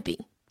scampi.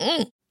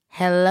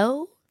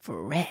 Hello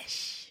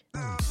Fresh.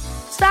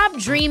 Stop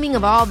dreaming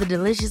of all the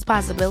delicious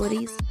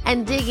possibilities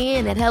and dig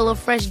in at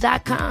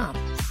HelloFresh.com.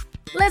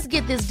 Let's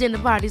get this dinner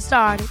party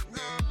started.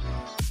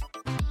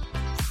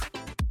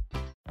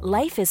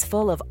 Life is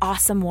full of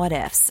awesome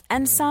what-ifs,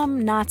 and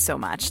some not so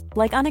much,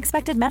 like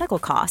unexpected medical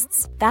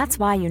costs. That's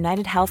why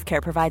United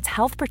Healthcare provides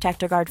Health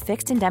Protector Guard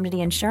fixed indemnity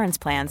insurance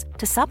plans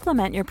to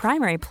supplement your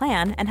primary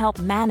plan and help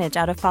manage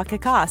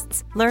out-of-pocket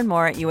costs. Learn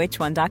more at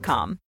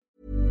uh1.com.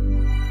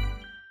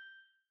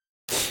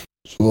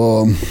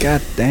 Så...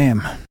 God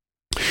damn.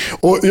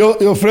 Och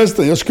jag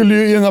förresten, jag skulle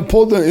ju i den här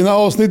podden, i den här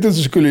avsnittet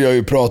så skulle jag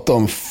ju prata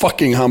om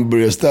fucking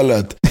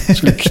hamburgerstället. Jag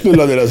skulle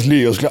knulla deras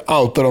liv, jag skulle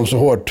outa dem så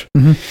hårt.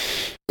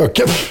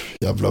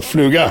 Jävla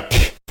fluga.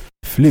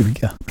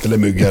 Fluga? Eller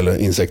mygga eller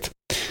insekt.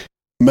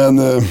 Men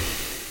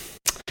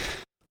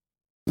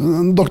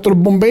Dr.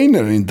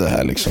 Bombainer är inte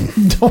här liksom.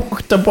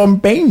 Dr.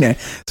 Bombainer?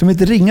 Som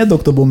inte ringa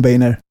Dr.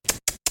 Bombainer?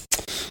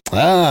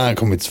 Han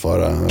kommer inte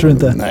svara. Tror du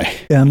inte? Nej.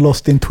 Är han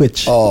lost in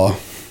Twitch? Ja.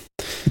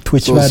 I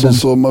Twitch-världen.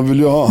 Så man vill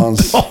ju ha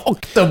hans...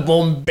 Dr.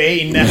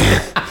 Bombainer!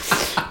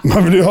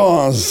 Man vill ju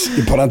ha hans,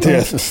 i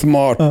parentes,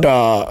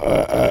 smarta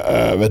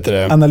vet du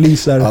det?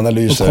 Analyser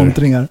och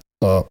kontringar.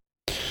 Ja.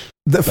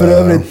 För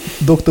övrigt,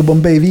 Dr.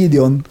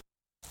 Bombay-videon,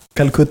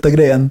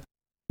 Calcutta-grejen,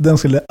 den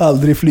skulle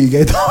aldrig flyga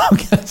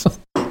idag. Alltså.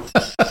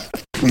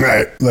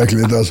 Nej,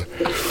 verkligen inte alltså.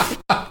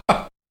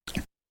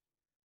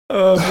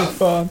 För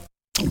fan.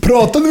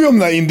 Pratade vi om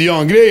den här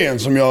indiangrejen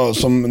som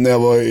när jag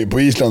var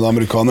på Island och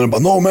amerikanerna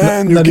bara, no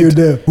man, när du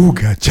gjorde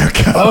Ooga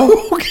Chaka.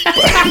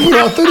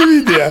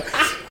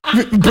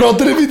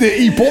 Pratade vi det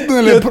i podden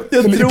eller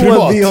jag eller tror privat?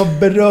 att vi har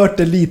berört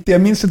det lite.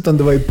 Jag minns inte om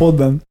det var i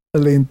podden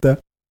eller inte.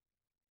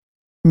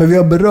 Men vi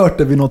har berört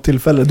det vid något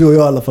tillfälle. Du och jag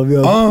i alla fall. Vi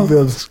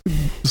har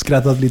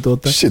skrattat lite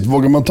åt det. Shit,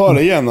 vågar man ta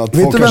det igen? Att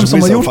vet folk du vem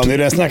som har gjort? Fan,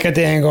 ni har snackat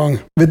det en gång.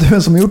 Vet du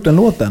vem som har gjort den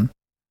låten?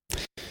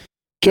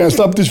 Can't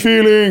stop this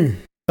feeling.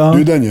 Ja.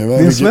 Det är den ju. Det är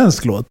en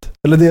svensk låt.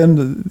 Eller det är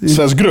en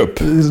svensk grupp.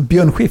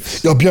 Björn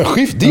Skifs. Ja, Björn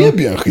Skifs. Det är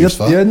Björn Skifs,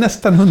 va? Jag är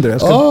nästan 100.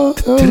 Jag ska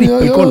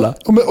trippelkolla.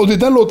 Ja. Och det är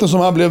den låten som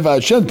han blev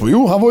världskänd på.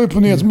 Jo, han var ju på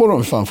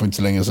Nyhetsmorgon för inte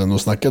så länge sedan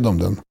och snackade om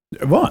den.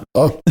 Va?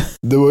 Ja,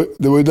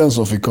 det var ju den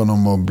som fick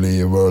honom att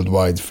bli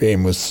worldwide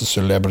famous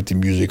celebrity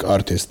music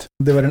artist.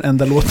 Det var den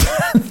enda låten.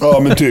 Ja,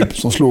 men typ,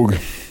 som slog.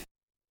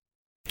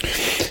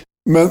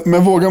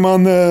 Men vågar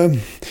man...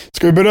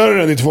 Ska vi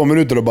beröra den i 2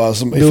 minuter då bara,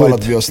 som ifall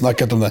att vi har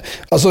snackat om det.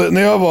 Alltså,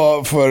 när jag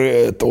var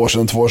för 2 år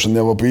sedan när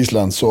jag var på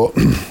Island så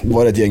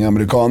var det ett gäng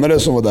amerikanare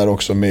som var där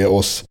också med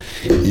oss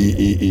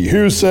i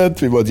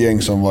huset. Vi var ett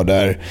gäng som var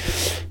där.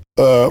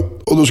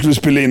 Och då skulle vi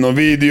spela in en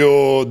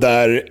video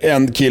där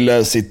en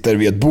kille sitter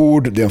vid ett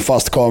bord. Det är en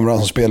fast kamera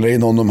som spelar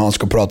in honom. Han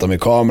ska prata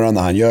med kameran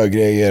när han gör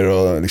grejer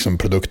och liksom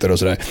produkter och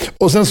sådär.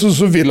 Och sen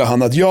så ville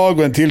han att jag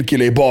och en till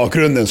kille i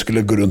bakgrunden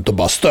skulle gå runt och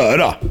bara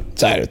störa.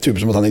 Så här, typ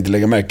som att han inte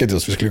lägger märke till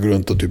oss. Vi skulle gå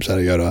runt och typ så här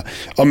göra,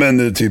 ja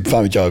men typ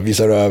fan vet jag,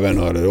 visa röven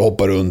eller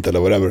hoppa runt eller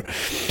whatever.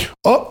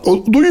 Ja,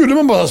 och då gjorde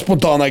man bara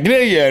spontana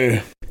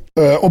grejer.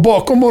 Och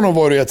bakom honom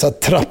var det ett så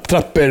här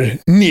trappor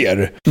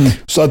ner.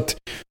 Så att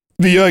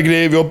vi gör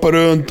grejer, vi hoppar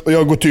runt och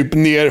jag går typ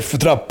ner för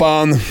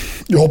trappan.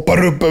 Jag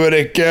hoppar upp över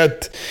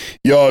räcket.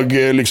 Jag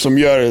liksom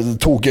gör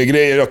tokiga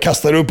grejer. Jag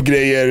kastar upp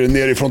grejer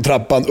nerifrån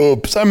trappan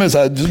upp. Så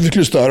här, vi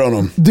skulle störa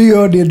honom. Du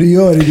gör det du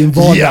gör i din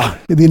vardag.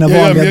 I dina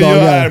vanliga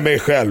dagar. Jag gör mig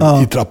själv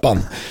i trappan.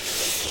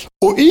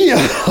 Och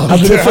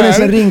hade det funnits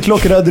en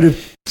ringklocka hade du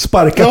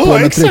sparkat på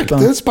den. Ja, exakt.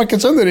 Jag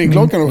sparkat sönder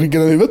ringklockan och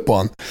skickade huvudet på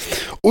han.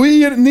 Och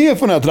ner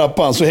från den här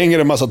trappan så hänger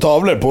det en massa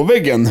tavlor på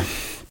väggen.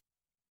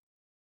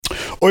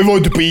 Och vi var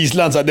ute på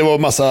Island, så det var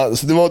massa,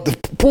 så det var,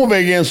 på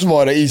väggen så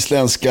var det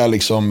isländska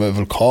liksom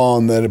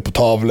vulkaner på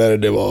tavlor,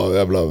 det var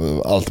jävla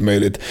allt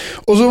möjligt.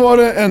 Och så var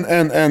det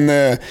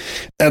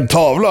en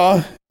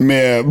tavla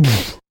med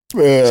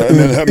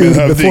en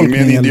hövding,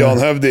 med en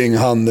indianhövding,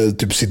 han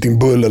typ Sitting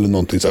Bull eller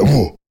någonting så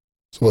här,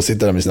 så bara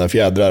sitter där med sina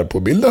fjädrar på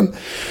bilden.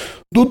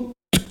 Då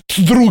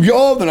drog jag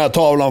av den här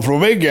tavlan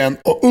från väggen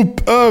och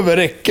upp över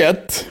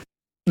räcket,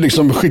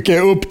 liksom skickade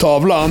jag upp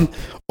tavlan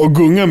och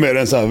gunga med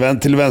den så här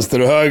till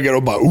vänster och höger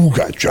och bara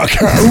oga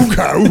chaka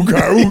oga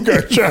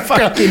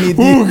chaka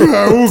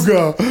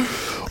oga.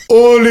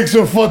 Och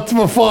liksom för att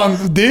vad fan,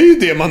 det är ju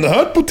det man har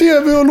hört på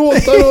tv och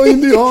låtar och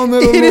indianer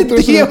och är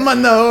det det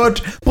man har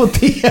hört på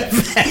tv?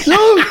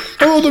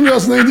 Ja, de gör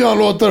sina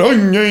indianlåtar.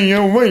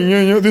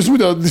 Det är som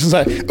det är så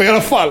här. Och i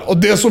alla fall, och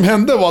det som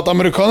hände var att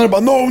amerikanerna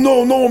bara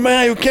no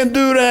man, you can't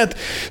do that.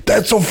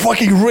 That's so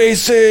fucking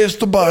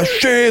racist. Och bara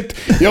shit.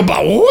 Jag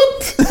bara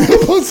what?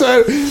 Jag bara så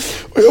här,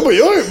 och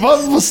jag bara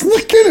vad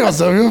snackar ni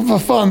alltså?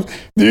 Vad fan,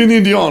 det är ju en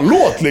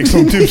indianlåt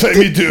liksom typ så här i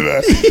mitt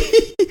huvud.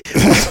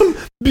 Som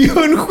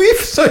Björn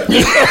Skifs har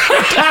gjort.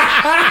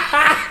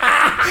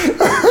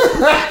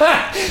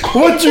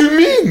 What you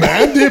mean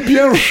man? Det är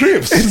Björn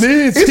Skifs.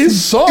 It's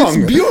his song.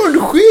 It's Björn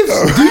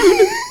Skifs,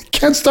 dude.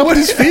 can't stop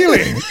this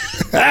feeling.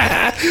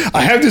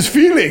 I have this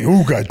feeling.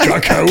 Ooga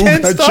chaka,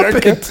 ooga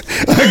chaka.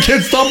 I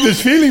can't stop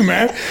this feeling,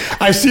 man.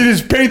 I see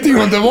this painting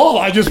on the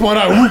wall. I just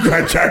wanna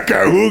ooga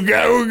chaka,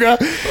 ooga.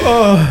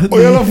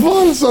 Och i alla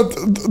fall så att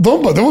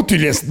de bara,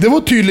 det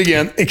var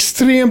tydligen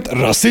extremt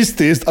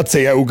rasistiskt att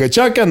säga ooga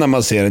chaka när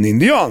man ser en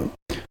indian.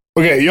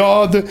 Okej,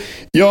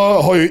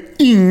 jag har ju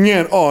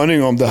ingen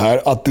aning om det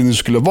här, att det nu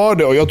skulle vara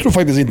det. Och jag tror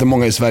faktiskt inte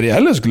många i Sverige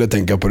heller skulle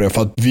tänka på det.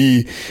 För att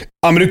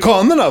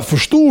amerikanerna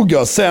förstod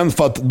jag sen,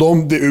 för att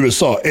det är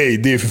USA.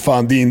 Det är för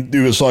fan, det är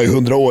USA i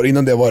 100 år.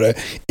 Innan det var det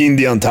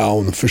Indian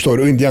Town, förstår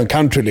du? Indian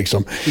Country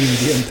liksom.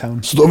 Indian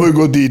Town. Så de har ju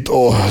gått dit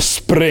och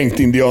sprängt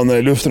indianer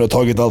i luften och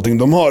tagit allting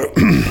de har.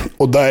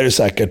 Och där är det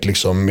säkert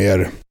liksom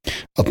mer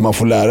att man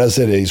får lära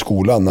sig det i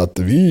skolan, att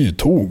vi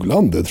tog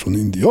landet från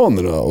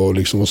indianerna och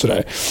liksom och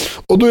sådär.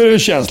 Och då är det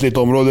ett känsligt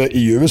område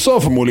i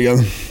USA förmodligen.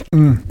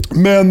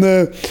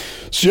 Men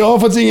så jag har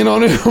faktiskt ingen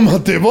aning om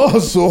att det var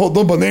så.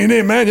 De bara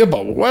nej man, jag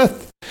bara what?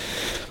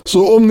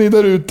 Så om ni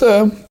där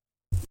ute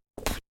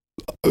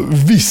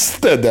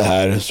visste det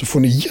här, så får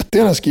ni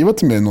jättegärna skriva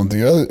till mig någonting.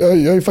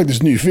 Jag är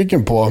faktiskt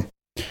nyfiken på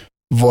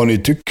vad ni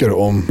tycker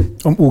om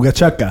ooga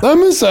chaka. Nej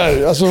men så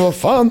här, alltså vad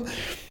fan.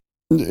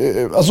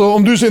 Alltså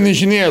om du ser en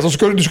kines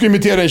och du ska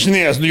imitera en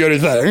kines, du gör det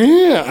så här,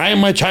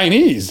 I'm a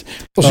Chinese.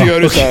 Och så gör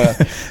du så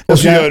här. Och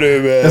så gör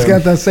du jag ska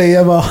inte ens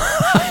säga vad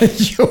han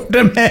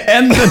gjorde med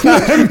händerna.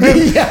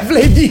 Min jävla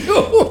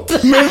idiot.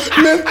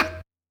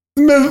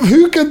 Men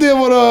hur kan det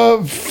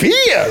vara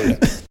fel?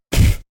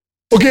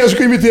 Okej, jag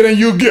ska imitera en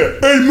jugge.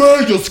 Hej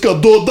man, jag ska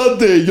döda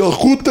dig. Jag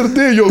skjuter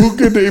dig, jag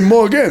hugger dig i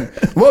magen.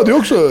 Vad, det är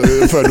också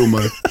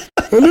fördomar.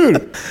 Eller hur?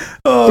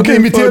 Okej,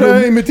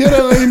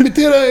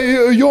 imitera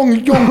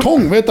Jong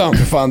Tong, vet han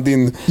för fan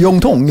din...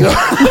 Jong Tong? Ja,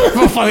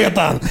 vad fan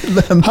heter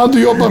han? Han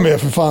du jobbar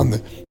med för fan.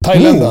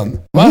 Thailändan.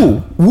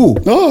 Wu.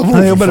 Ja,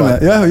 han jobbade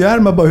med. Jag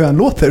härmar bara hur han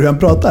låter, hur han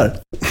pratar.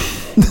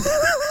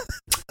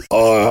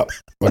 Ja,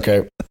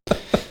 okej.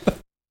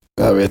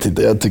 Jag vet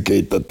inte, jag tycker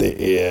inte att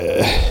det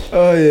är...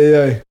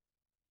 Oj.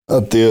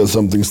 Att det är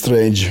something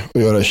strange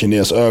att göra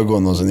kines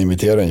ögon och sen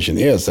imitera en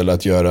kines, eller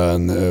att göra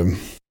en...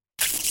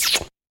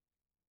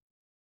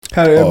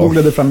 Här, jag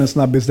googlade fram en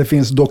snabbis. Det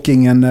finns dock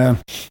ingen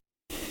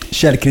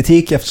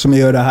källkritik eftersom jag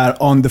gör det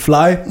här on the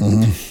fly.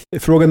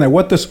 Frågan är,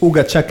 what does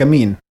ooga chaka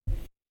mean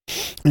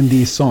in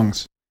these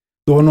songs?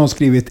 Då har någon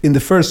skrivit, in the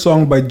first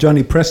song by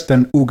Johnny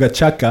Preston, ooga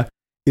chaka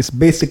is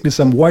basically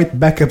some white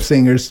backup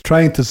singers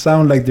trying to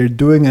sound like they're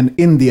doing an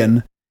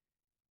Indian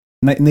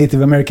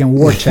Native American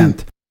war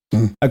chant.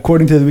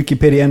 According to the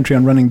Wikipedia entry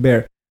on Running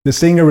Bear, the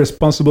singer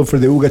responsible for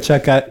the ooga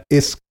chaka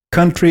is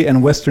country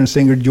and western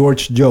singer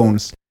George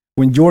Jones.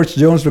 When George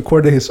Jones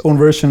recorded his own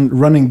version,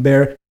 Running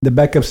Bear, the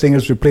backup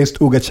singers replaced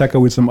ooga chaka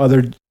with some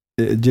other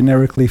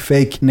generically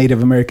fake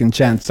Native American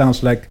chant.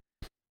 Sounds like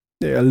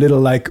a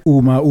little like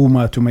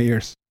Uma to my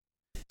ears.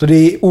 Så det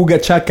är ooga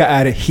chaka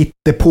är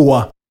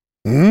hittepå.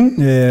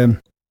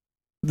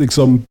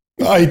 Liksom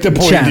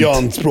hittepå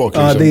indianspråk.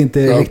 Liksom. Ja, det är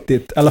inte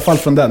riktigt. I alla fall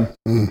från den.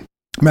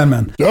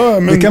 Men. Ja,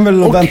 men vi kan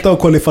väl vänta och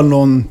kolla ifall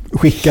någon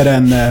skickar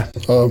en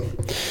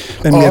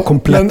mer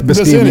komplett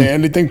beskrivning. Det är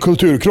en liten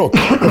kulturkrock.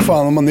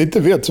 Fan, om man inte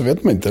vet så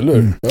vet man inte,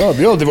 eller? Ja,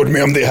 vi har aldrig varit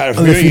med om det här,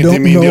 för vi har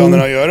ingenting med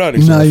indianerna att göra.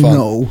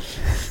 Liksom,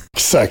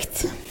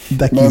 Exakt.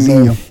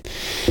 Men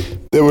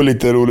det var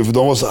lite roligt, för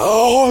de var så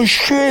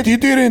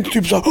shit, det är inte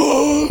typ så.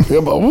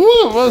 Jag bara,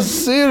 vad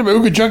säger du?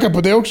 Jag chaka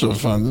på det också,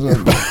 fan.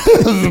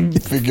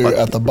 Så fick jag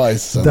äta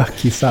bajs sen.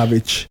 Ducky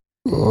Savage.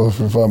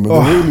 För fan, men det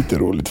var ju lite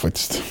roligt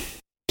faktiskt.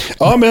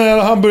 Ja, men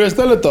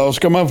hamburgerstället då?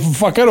 Ska man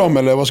fucka dem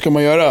eller vad ska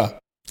man göra?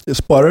 Jag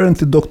sparar den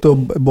till Dr.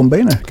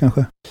 Bombainer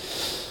kanske.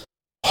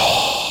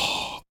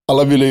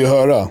 Alla ville ju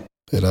höra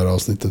i det här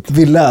avsnittet.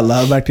 Ville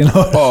alla verkligen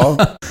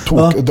höra?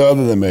 Ja,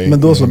 dödade mig.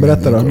 Men då så,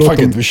 berätta då. Fuck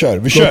it, vi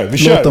kör.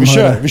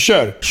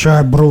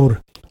 Kör bror.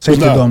 Säg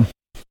till dem.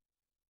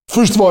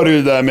 Först var det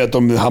ju det där med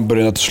att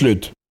hamburgarna tog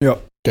slut. Ja.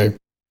 Okej.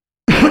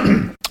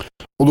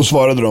 Och då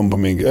svarade de på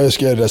min... Jag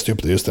ska resta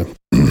upp det, just det.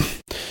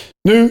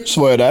 Nu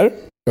så var jag där.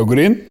 Jag går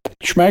in.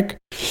 Smack.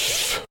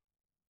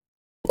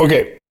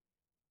 Okej.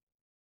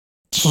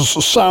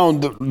 Så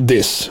sound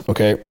this.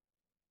 Okej.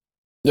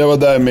 Jag var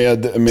där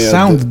med...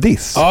 Sound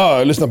this?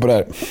 Ja, lyssna på det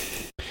här.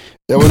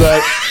 Jag var där...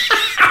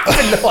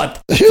 Förlåt.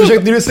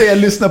 Försökte du säga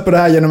lyssna på det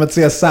här genom att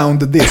säga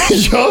sound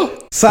this? Ja.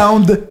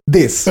 Sound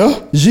this. Ja.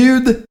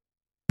 Ljud.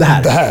 Det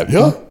här,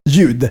 ja.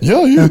 Ljud.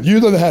 Ja,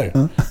 ljud av det här.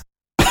 Ja.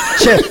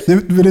 Du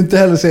vill inte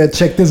heller säga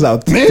check this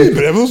out. Nej,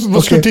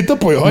 vad ska du titta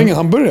på? Jag har ingen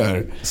hamburgare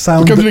här.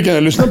 Du kan inte lika gärna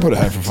lyssna på det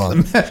här för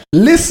fan.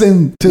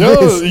 Listen to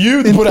this. Ja,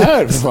 ljud på det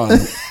här för fan.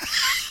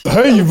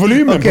 Höj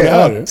volymen på det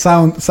här.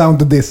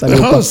 Sound this.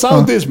 Ja,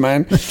 sound this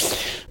man.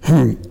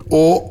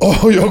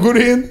 Och jag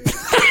går in.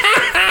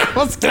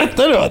 Vad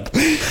skrattar du åt?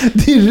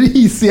 Din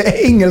risiga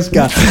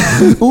engelska.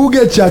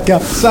 Ooga chaka,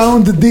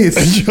 sound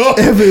this. Ja,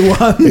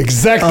 everyone.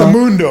 Exakt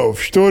mundo.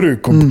 Förstår du,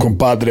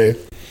 compadre?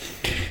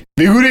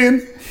 Vi går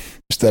in.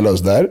 Ställer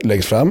oss där,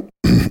 läggs fram.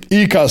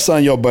 I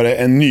kassan jobbar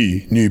en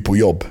ny på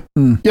jobb.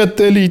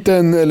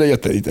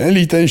 En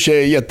liten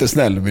tjej,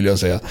 jättesnäll vill jag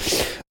säga.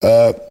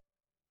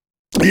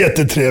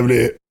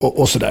 Jättetrevlig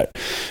och sådär.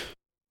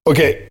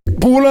 Okej,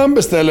 polaren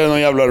beställer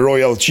någon jävla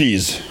Royal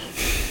Cheese.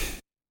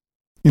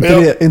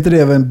 Inte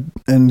det även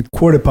en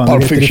quarter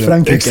pounder i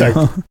Frankrike? Exakt.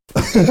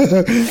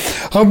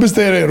 Han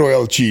beställer en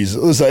Royal Cheese.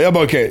 Och så här, jag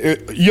bara okej.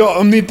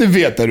 Om ni inte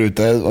vet där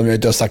ute, om jag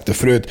inte har sagt det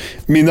förut.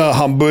 Mina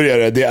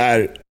hamburgare,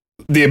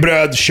 det är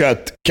bröd,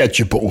 kött,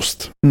 ketchup och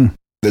ost.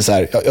 Det är så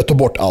här, jag tar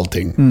bort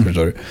allting.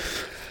 Förstår du?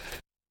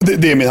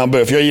 Det är min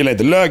hamburgare. För jag gillar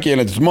inte lök, jag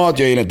gillar inte tomat,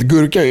 jag gillar inte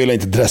gurka, jag gillar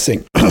inte dressing.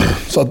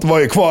 Så att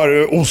vad är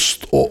kvar?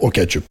 Ost och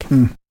ketchup.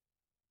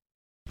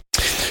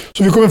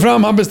 Så vi kommer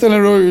fram, han beställer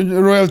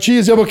en Royal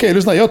Cheese. Jag bara okej,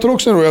 lyssna, jag tar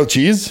också en Royal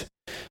Cheese.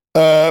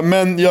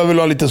 Men jag vill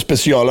ha lite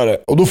specialare.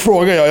 Och då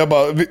frågar jag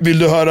bara, vill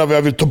du höra vad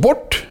jag vill ta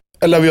bort?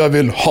 Eller vad jag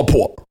vill ha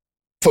på?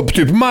 För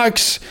typ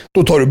Max,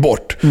 då tar du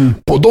bort.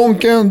 På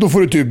Donken, då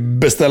får du typ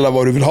beställa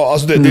vad du vill ha.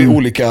 Alltså det är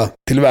olika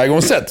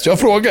tillvägagångssätt. Så jag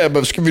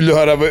frågar, vill du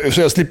höra,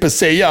 så jag slipper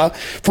säga.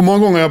 För många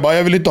gånger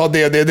jag vill inte ha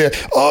det.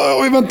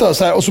 Vänta,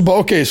 så här. Och så bara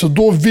okej, så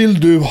då vill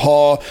du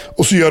ha,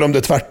 och så gör de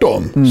det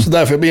tvärtom. Så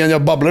därför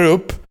jag babblar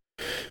upp.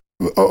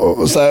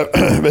 Och så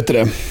här, vet du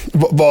det,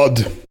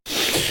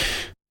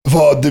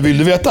 vad vill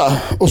du veta?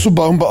 Och så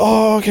bara hon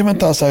bara, okej,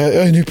 vänta, så här,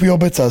 jag är ny på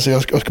jobbet, så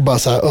jag ska bara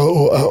så här,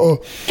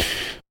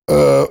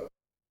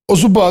 och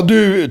så bara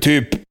du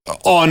typ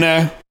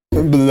Arne,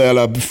 den där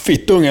jävla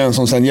fittungen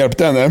som sen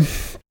hjälpte henne.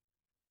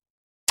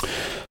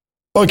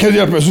 Kan du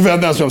hjälpa mig? Så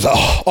vänder jag sig om så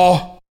här,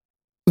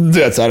 du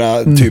vet så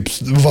här, typ,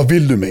 vad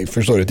vill du mig?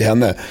 Förstår du, till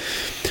henne.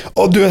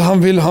 Och du vet,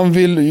 han vill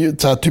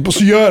så här, typ, och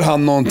så gör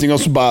han någonting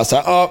och så bara så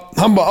här,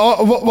 han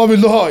bara, vad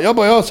vill du ha?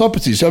 Jag sa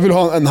precis, jag vill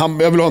ha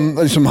en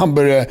liksom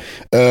hamburgare,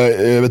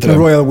 vet du,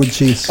 Royal with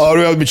cheese. Ja,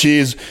 Royal with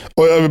cheese.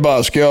 Och jag vill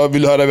bara,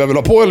 vill du höra vad jag vill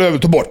ha på eller jag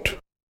vill ta bort?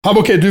 Han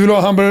bara, okej, du vill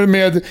ha hamburgare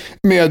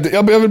med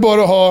jag vill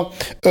bara ha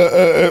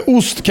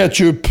ost,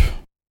 ketchup.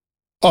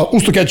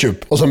 Ost och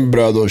ketchup och sen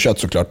bröd och kött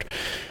såklart.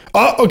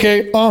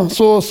 Okej,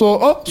 så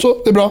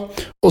det är bra.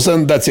 Och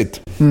sen that's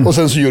it. Och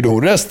sen så gjorde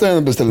hon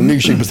resten, beställde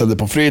milkshake, beställde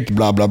på fritt,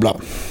 bla bla bla.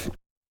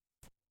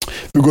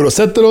 Vi går och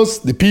sätter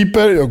oss, det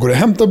piper, jag går och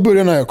hämtar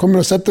burgarna, jag kommer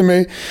och sätter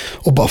mig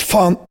och bara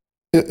fan,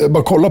 jag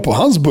bara kollar på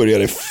hans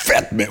burgare,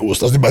 fett med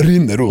ost, alltså det bara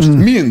rinner ost.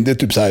 Min, det är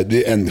typ så här,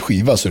 det är en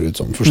skiva ser det ut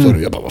som, förstår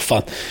du? Jag bara, vad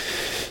fan.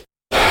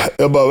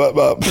 Jag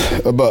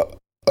bara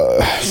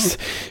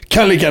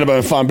kan lika gärna bara,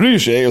 vem fan bryr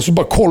sig? Och så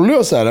bara kollar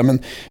jag så här, men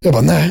jag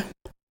bara, nej.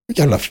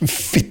 Jävla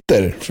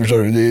fitter, förstår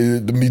du?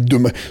 De är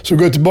dumma. Så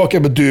går jag tillbaka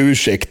och bara, du,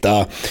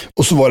 ursäkta.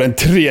 Och så var det en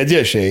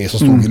tredje tjej som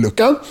stod i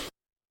luckan.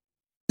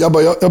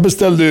 Jag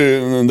beställde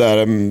den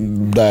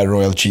där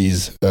Royal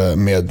Cheese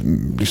med,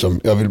 liksom,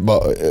 jag vill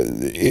bara,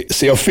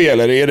 ser jag fel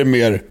eller är det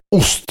mer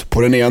ost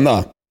på den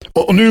ena?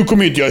 Och nu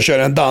kommer inte jag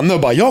köra en Danne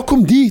och bara, jag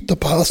kom dit och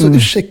bara, alltså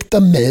ursäkta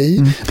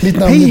mig, mitt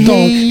namn är Dan.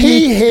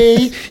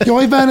 Hej,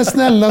 jag är världens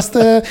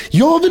snällaste,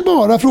 jag vill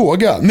bara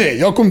fråga. Nej,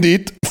 jag kom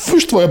dit,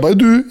 först var jag bara,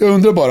 jag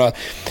undrar bara,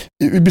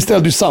 vi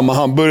beställde ju samma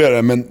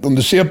hamburgare, men om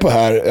du ser på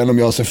här, eller om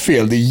jag ser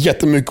fel, det är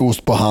jättemycket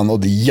ost på han och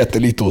det är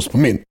jättelite ost på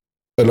min.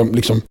 Eller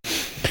liksom,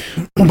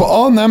 hon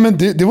bara, nej men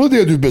det var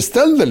det du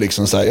beställde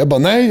liksom så här. Jag bara,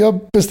 nej, jag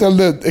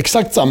beställde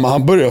exakt samma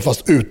hamburgare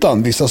fast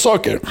utan vissa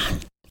saker.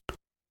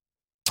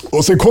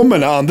 Och sen kommer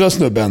den andra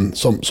snubben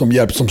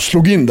som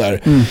slog in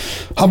där.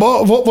 Han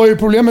bara, vad är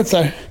problemet så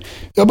här?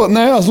 Jag bara,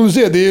 nej, alltså du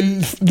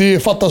ser, det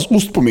fattas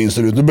ost på min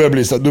ser ut. Då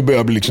börjar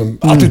jag bli liksom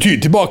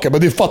attityd tillbaka.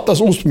 Men det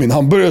fattas ost på min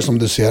hamburgare som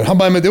du ser. Han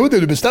bara, men det var det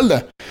du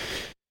beställde.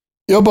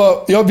 Jag bara,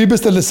 ja, vi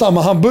beställde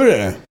samma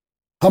hamburgare.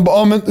 Han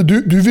bara, men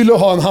du ville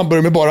ha en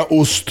hamburgare med bara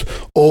ost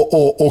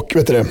och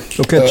vet du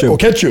det? Och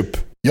ketchup.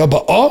 Jag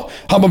bara, ja.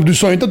 Han bara, men du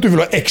sa inte att du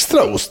ville ha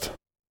extra ost.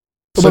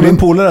 Så din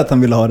polare att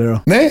han ville ha det då?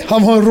 Nej,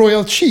 han har en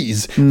Royal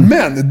Cheese.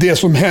 Men det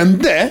som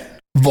hände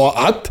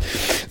var att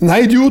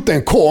när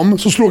idioten kom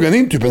så slog han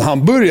in typ en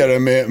hamburgare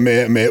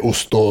med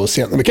ost och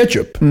med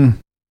ketchup.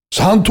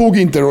 Så han tog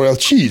inte Royal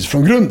Cheese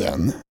från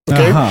grunden.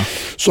 Okay?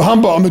 Så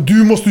han bara, men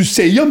du måste ju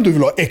säga om du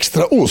vill ha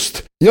extra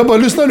ost. Jag bara,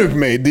 lyssna nu på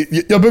mig.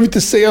 Jag behöver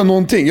inte säga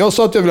någonting. Jag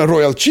sa att jag vill ha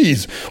Royal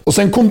Cheese. Och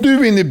sen kom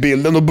du in i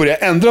bilden och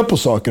började ändra på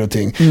saker och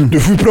ting. Du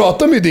får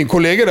prata med din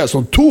kollega där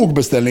som tog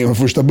beställningen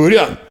från första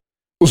början.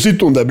 Och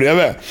sitter hon där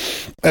bredvid.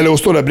 Eller hon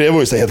står där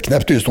bredvid och säger helt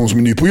knäppt just hon som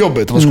är ny på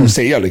jobbet. Vad ska hon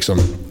säga liksom?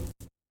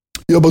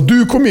 Jag bara,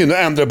 du kom in och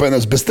ändrade på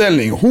hennes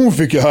beställning. Hon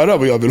fick ju höra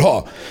vad jag vill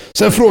ha.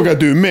 Sen frågar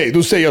du mig,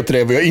 då säger jag till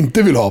dig vad jag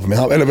inte vill ha på min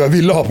eller vad jag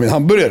ville ha på min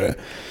hamburgare.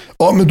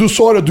 Ja, men du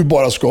sa att du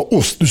bara ska ha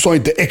ost. Du sa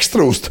inte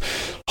extra ost.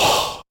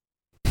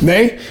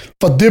 Nej,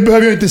 för det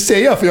behöver jag inte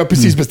säga. För jag har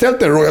precis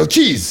beställt en Royal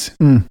Cheese.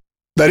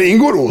 Där det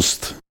ingår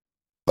ost.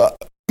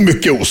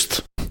 Mycket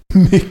ost.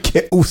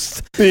 Mycket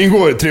ost. Det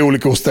ingår 3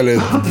 olika ost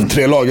eller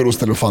 3 lager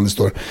ost eller vad fan det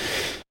står.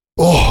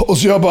 Och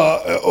så jag bara,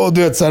 och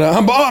du vet så här,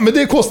 han bara, men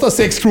det kostar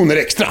 6 kronor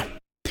extra.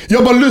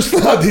 Jag bara,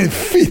 lyssna din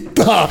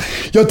fitta.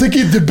 Jag tänker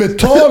inte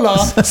betala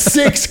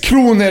 6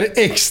 kronor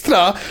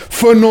extra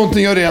för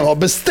någonting jag redan har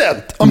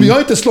beställt. Men jag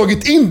har inte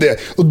slagit in det.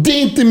 Och det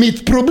är inte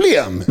mitt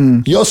problem.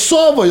 Jag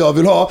sa vad jag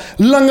vill ha.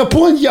 Langa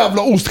på en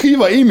jävla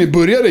ostskiva i min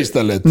burgare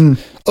istället.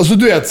 Alltså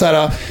du vet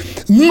såhär,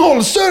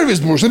 noll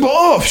service bror. Så jag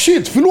bara,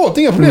 shit, förlåt,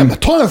 inga problem.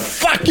 Ta en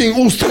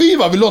fucking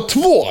ostskiva, vill du ha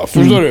 2?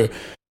 Förstår du?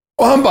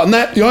 Och han bara,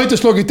 nej, jag har inte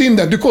slagit in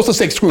den. Du kostar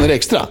 6 kronor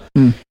extra.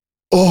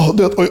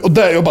 Och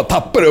där jag bara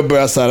tappar och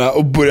börjar så här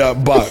och börjar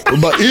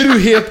bara är du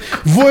helt,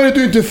 vad är det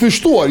du inte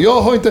förstår?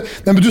 Jag har inte,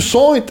 nej men du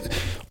sa inte.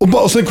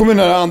 Och sen kommer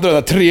den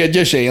där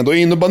tredje tjejen då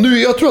in och bara,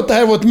 jag tror att det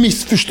här var ett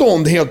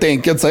missförstånd helt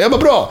enkelt. Så jag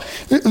bara, bra.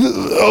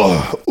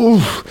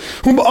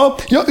 Hon bara,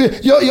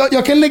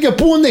 jag kan lägga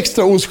på en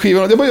extra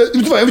ostskiva. Jag bara, vet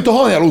du vad, jag vill inte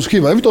ha en jävla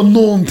ostskiva. Jag vill inte ha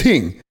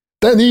någonting.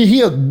 Ni är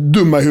helt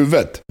dumma i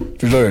huvudet.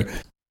 Förstår du?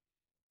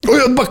 Och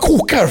jag bara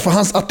kokar för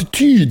hans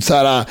attityd så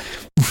här,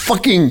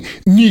 fucking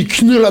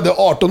nyknullade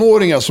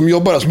 18-åringar som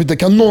jobbar som inte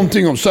kan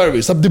någonting om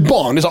service. Det är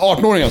barn, det är så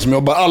 18-åringar som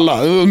jobbar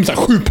alla. De är så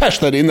 7 pers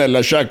där inne i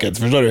det köket,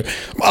 förstår du?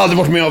 De har aldrig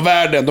varit med om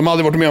världen, de har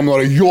aldrig varit med om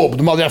några jobb,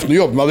 de har aldrig haft något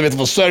jobb, de har aldrig vetat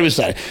vad service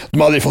är. De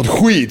har aldrig fått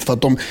skit för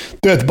att de,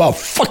 du vet, bara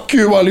fuck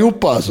you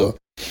allihopa alltså.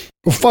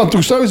 Och fan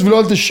tog service, vill du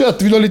ha lite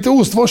kött, vill du ha lite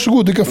ost,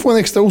 varsågod, du kan få en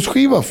extra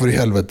ostskiva för i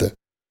helvete.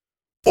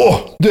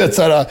 Du vet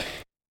så här.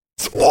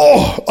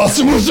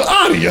 Alltså jag blev så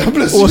arg. Jag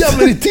blev så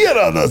jävla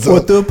irriterad alltså.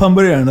 Åt du upp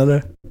hamburgaren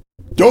eller?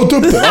 Jag åt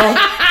upp den, ja.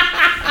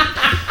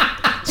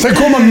 Sen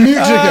kom han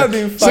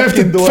milkshaken. Sen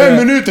efter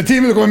 5 minuter,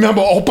 10 minuter kom han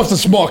bara, hoppas det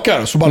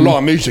smakar. Så bara la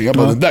han milkshaken. Jag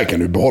bara, den där kan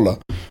du behålla.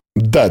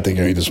 Där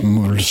tänker jag inte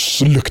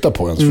lukta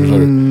på ens.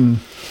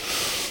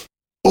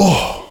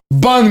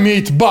 Bun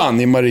meat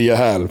bun i Maria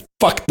Häll.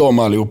 Fuck dem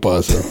allihopa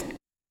alltså.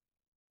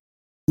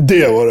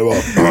 Det var det var.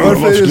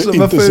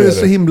 Varför är du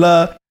så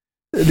himla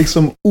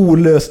liksom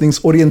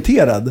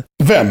olösningsorienterad?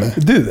 Vem?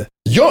 Du.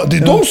 Ja, det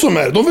är de som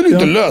är. De vill ju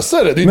inte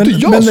lösa det. Det är inte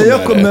jag som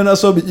är det. Men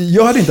alltså,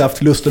 jag hade inte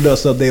haft lust att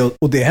lösa det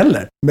och det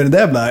heller. Men det där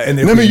jävla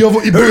energi. Nej, men jag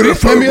var, jag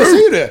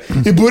säger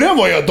det. I början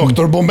var jag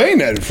Dr.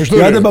 Bombainer. Förstår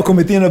du? Jag hade bara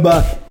kommit in och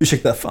bara,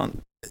 ursäkta fan.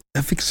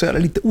 Jag fick söra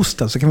lite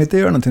ost, så kan vi inte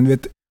göra någonting? Du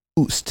vet,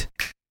 ost.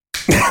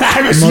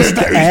 Nej, men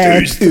sluta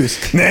ost.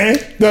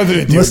 Nej, det hade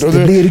du inte gjort.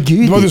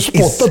 Du hade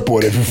spottat på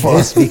det för fan.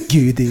 Måste bli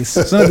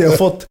gudis. Så hade jag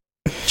fått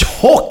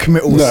tjock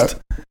med ost. Nej.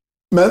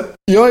 Men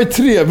jag är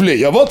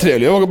trevlig. Jag var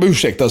trevlig. Jag var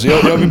ursäkta. Alltså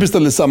jag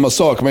beställde samma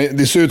sak. Men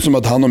det ser ut som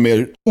att han har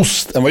mer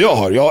ost än vad jag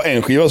har. Jag har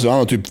en skiva så han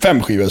har typ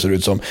 5 skivor ser det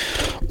ut som.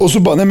 Och så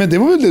bara, nej men det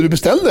var väl det du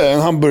beställde.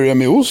 En hamburgare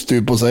med ost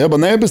typ. Och så här, jag bara,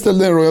 nej jag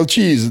beställde en Royal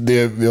Cheese.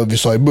 Det vi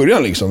sa i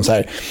början liksom. Så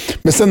här.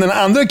 Men sen den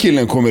andra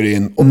killen kommer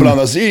in och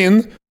blandas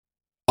in.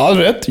 All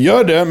rätt,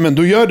 gör det. Men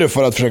du gör det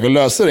för att försöka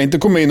lösa det. Inte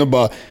komma in och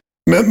bara,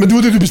 men det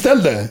var det du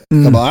beställde.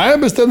 Jag bara, nej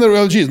jag beställde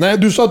Royal Cheese. Nej,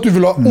 du sa att du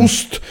vill ha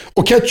ost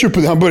och ketchup på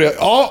det. Han började,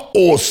 ja,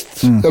 ost.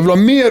 Jag vill ha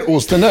mer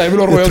ost än det. Jag vill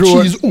ha Royal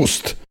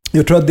Cheese-ost.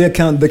 Jag tror att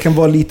det kan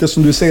vara lite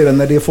som du säger,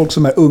 när det är folk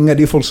som är unga,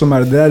 det är folk som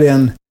är, det där är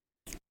en,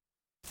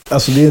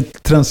 alltså det är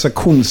ett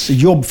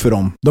transaktionsjobb för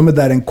dem. De är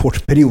där en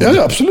kort period.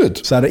 Ja,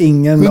 absolut. Så här,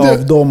 ingen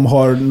av dem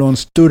har någon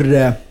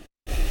större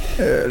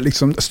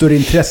större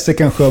intresse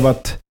kanske av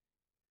att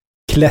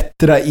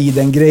klättra i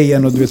den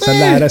grejen och du vet, så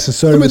lära sig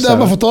service. De är där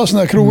man får ta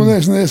sina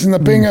kronor, sina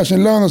pengar,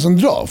 sin lön och sen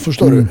dra,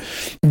 förstår du?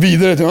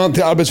 Vidare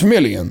till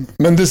Arbetsförmedlingen.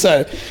 Men det är så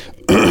här,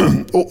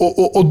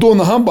 och då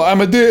när han bara,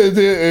 men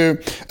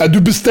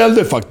du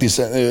beställde faktiskt,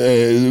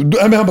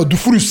 men han bara, du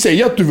får ju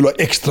säga att du vill ha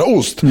extra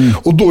ost.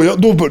 Och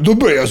då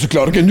börjar jag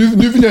såklart, okej, nu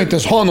vill jag inte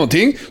ens ha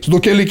någonting, så då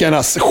kan jag lika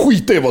gärna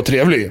skita i att vara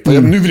trevlig. För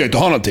nu vill jag inte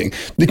ha någonting.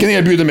 Ni kan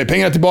erbjuda mig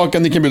pengar tillbaka,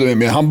 ni kan erbjuda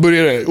mig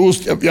hamburgare,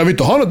 ost, jag vill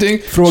inte ha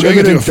någonting. Så jag har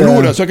ingenting att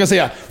förlora, så jag kan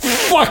säga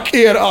fuck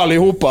er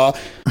allihopa.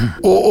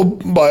 Och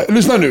bara,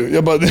 lyssna nu,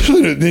 jag bara,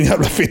 din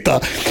jävla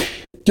fitta.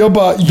 Jag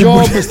bara,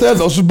 jag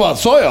beställde och så bara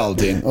sa jag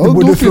allting.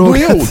 Och då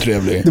är jag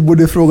otrevlig. Du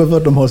borde fråga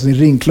vart de har sin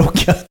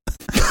ringklocka.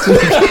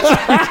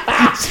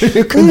 Så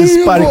du kunde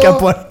sparka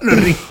på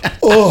en ring.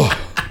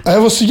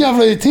 Jag var så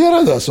jävla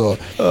irriterad alltså.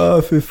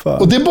 Fy fan.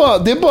 Och det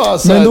är bara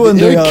så här,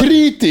 jag är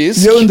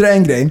kritisk. Jag undrar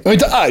en grej. Jag är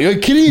inte arg, jag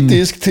är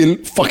kritisk till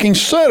fucking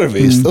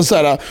service. Och, så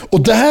här,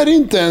 och det här är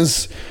inte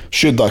ens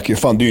Shudaki,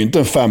 fan det är ju inte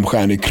en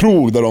 5-stjärnig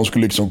krog där de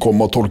skulle liksom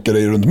komma och torka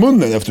dig runt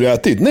munnen efter att du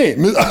ätit. Nej,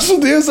 men alltså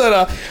det är så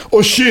här,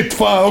 shit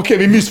fan, okej,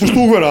 vi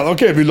missförstod varandra.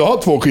 Okej, vill du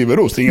ha 2 skivor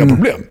ost? Inga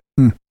problem.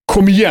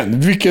 Kom igen,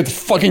 vilket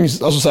fucking,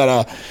 alltså så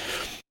här.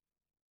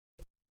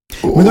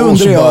 Men då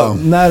undrar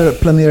jag, när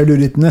planerar du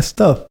ditt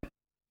nästa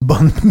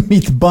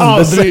mitt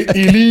aldrig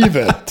i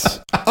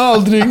livet.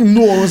 Aldrig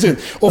någonsin.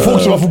 Och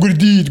folk som bara får gå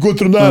dit, gå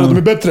till de där och de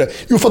är bättre.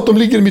 Jo, för att de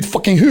ligger i mitt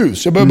fucking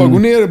hus. Jag behöver bara gå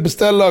ner,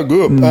 beställa, gå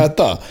upp,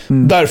 äta.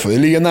 Därför, det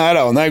ligger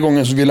nära. Och den här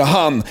gången så ville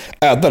han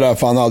äta där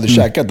för han aldrig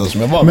käkat det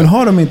som jag var med. Men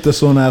har de inte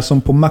sådana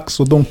som på Max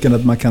och Donken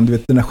att man kan, du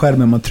vet, den här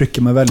skärmen man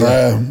trycker, man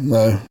väljer?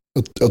 Nej.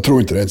 Jag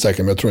tror inte det, är inte säkert,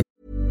 men jag tror inte.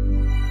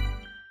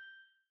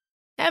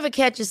 Ever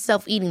catch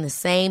yourself eating the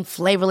same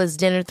flavorless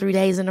dinner 3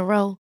 days in a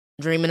row?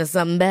 Dreaming of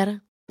something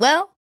better?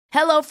 Well,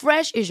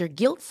 HelloFresh is your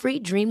guilt-free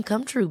dream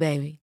come true,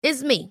 baby.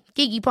 It's me,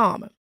 Keke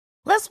Palmer.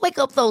 Let's wake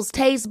up those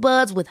taste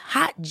buds with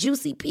hot,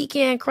 juicy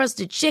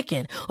pecan-crusted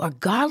chicken or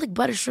garlic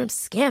butter shrimp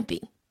scampi.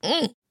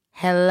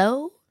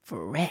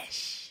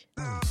 HelloFresh.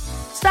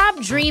 Stop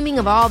dreaming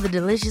of all the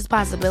delicious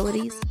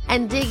possibilities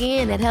and dig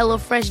in at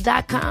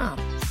HelloFresh.com.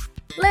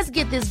 Let's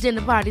get this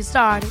dinner party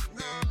started.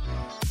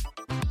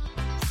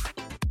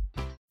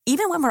 Even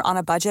Even when we're on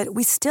a budget,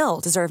 we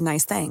still deserve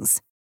nice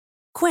things.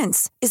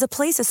 Quince is a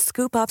place to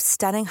scoop up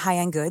stunning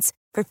high-end goods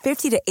for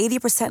 50 to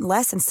 80%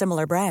 less than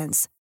similar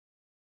brands.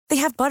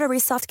 They have buttery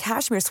soft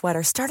cashmere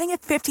sweaters starting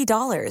at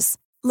 $50,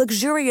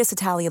 luxurious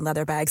Italian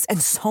leather bags,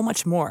 and so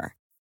much more.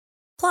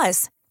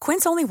 Plus,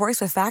 Quince only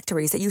works with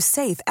factories that use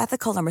safe,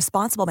 ethical, and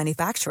responsible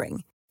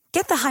manufacturing.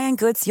 Get the high-end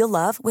goods you'll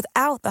love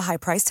without the high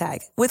price tag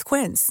with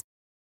Quince.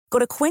 Go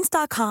to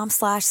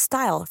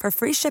quince.com/style for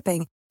free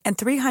shipping and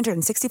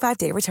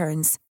 365-day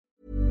returns.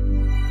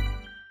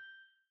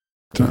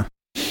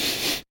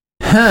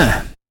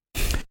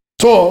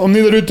 Så, om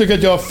ni där ute tycker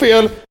att jag har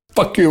fel,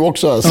 fuck you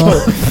också alltså.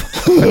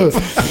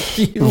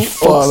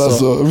 Fan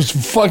alltså, jag är så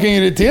fucking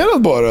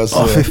irriterad bara alltså.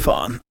 Ja, fy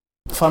fan.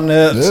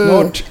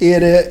 Snart är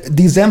det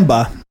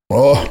december.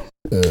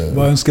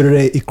 Vad önskar du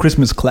dig i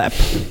Christmas clap?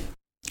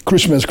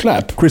 Christmas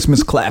clap?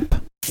 Christmas clap.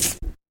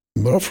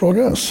 Bara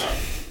fråga alltså.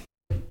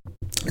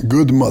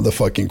 Good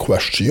motherfucking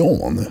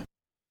question.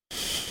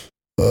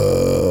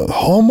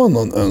 Har man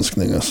någon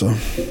önskning alltså?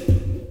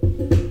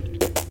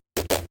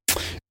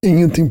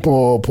 Ingenting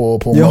på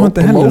jag har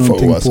inte heller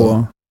någonting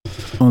alltså.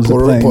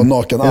 På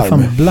naken arm. Jag är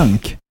fan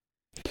blank.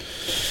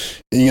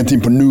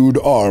 Ingenting på nude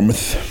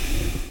arms.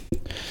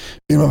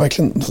 Vill man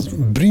verkligen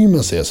bry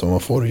man sig som man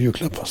får i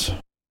julklapp alltså?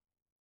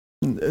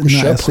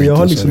 Nej, alltså jag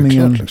har liksom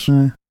ingen...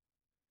 Liksom.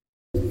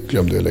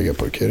 Glömde jag lägga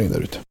parkering där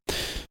ute.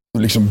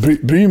 Liksom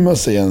bryr man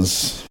sig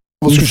ens...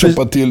 Vad ska du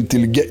köpa till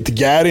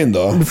Garin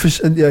då?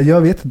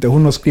 Jag vet inte,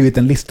 hon har skrivit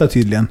en lista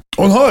tydligen.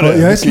 Hon har det?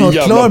 Jag är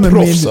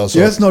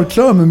snart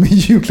klar med min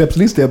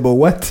julklappslista. Jag bara,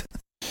 what?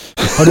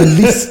 Har du en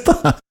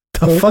lista?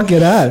 Vad fuck är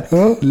det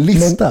här?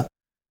 Lista?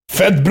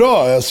 Fett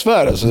bra, jag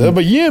svär. Alltså. Jag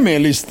bara, ge mig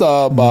en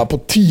lista bara på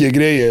 10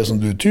 grejer som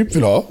du typ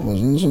vill ha. Och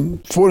så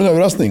får du en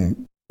överraskning.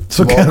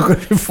 Så kanske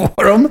du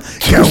får dem.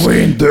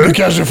 Kanske inte. Du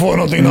kanske får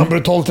någonting nummer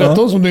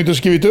 12-13 som du inte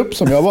skrivit upp,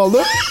 som jag valde.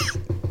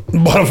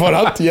 Bara för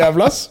att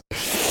jävlas.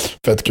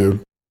 Fett kul.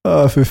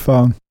 Ja, för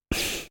fan.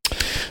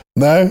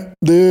 Nej,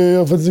 jag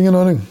har faktiskt ingen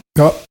aning.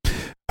 Ja.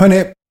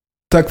 Hörrni,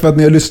 tack för att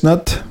ni har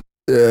lyssnat.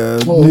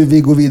 Nu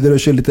vi går vidare och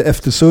kör lite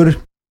eftersurr.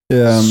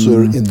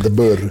 Surr in the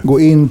burr. Gå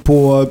in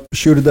på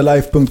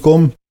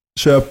shurdalife.com.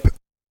 Köp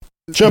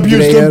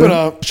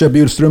julstrumporna. Köp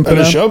julstrumporna.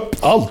 Eller köp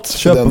allt.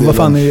 Köp vad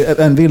fan ni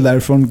än vill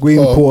därifrån. Gå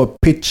in på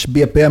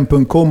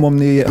pitchbpm.com om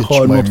ni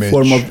har något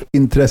form av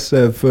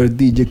intresse för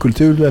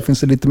DJ-kultur. Där finns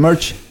det lite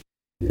merch.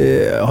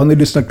 Har ni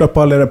lyssnat klart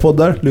på alla era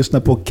poddar?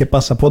 Lyssna på Que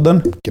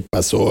Pasa-podden. Que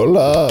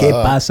Pasola. Que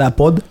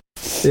Pasa-podd.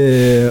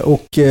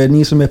 Och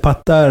ni som är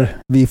pattar,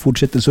 vi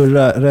fortsätter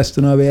surra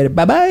resten av er.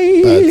 Bye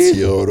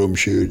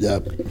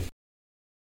bye!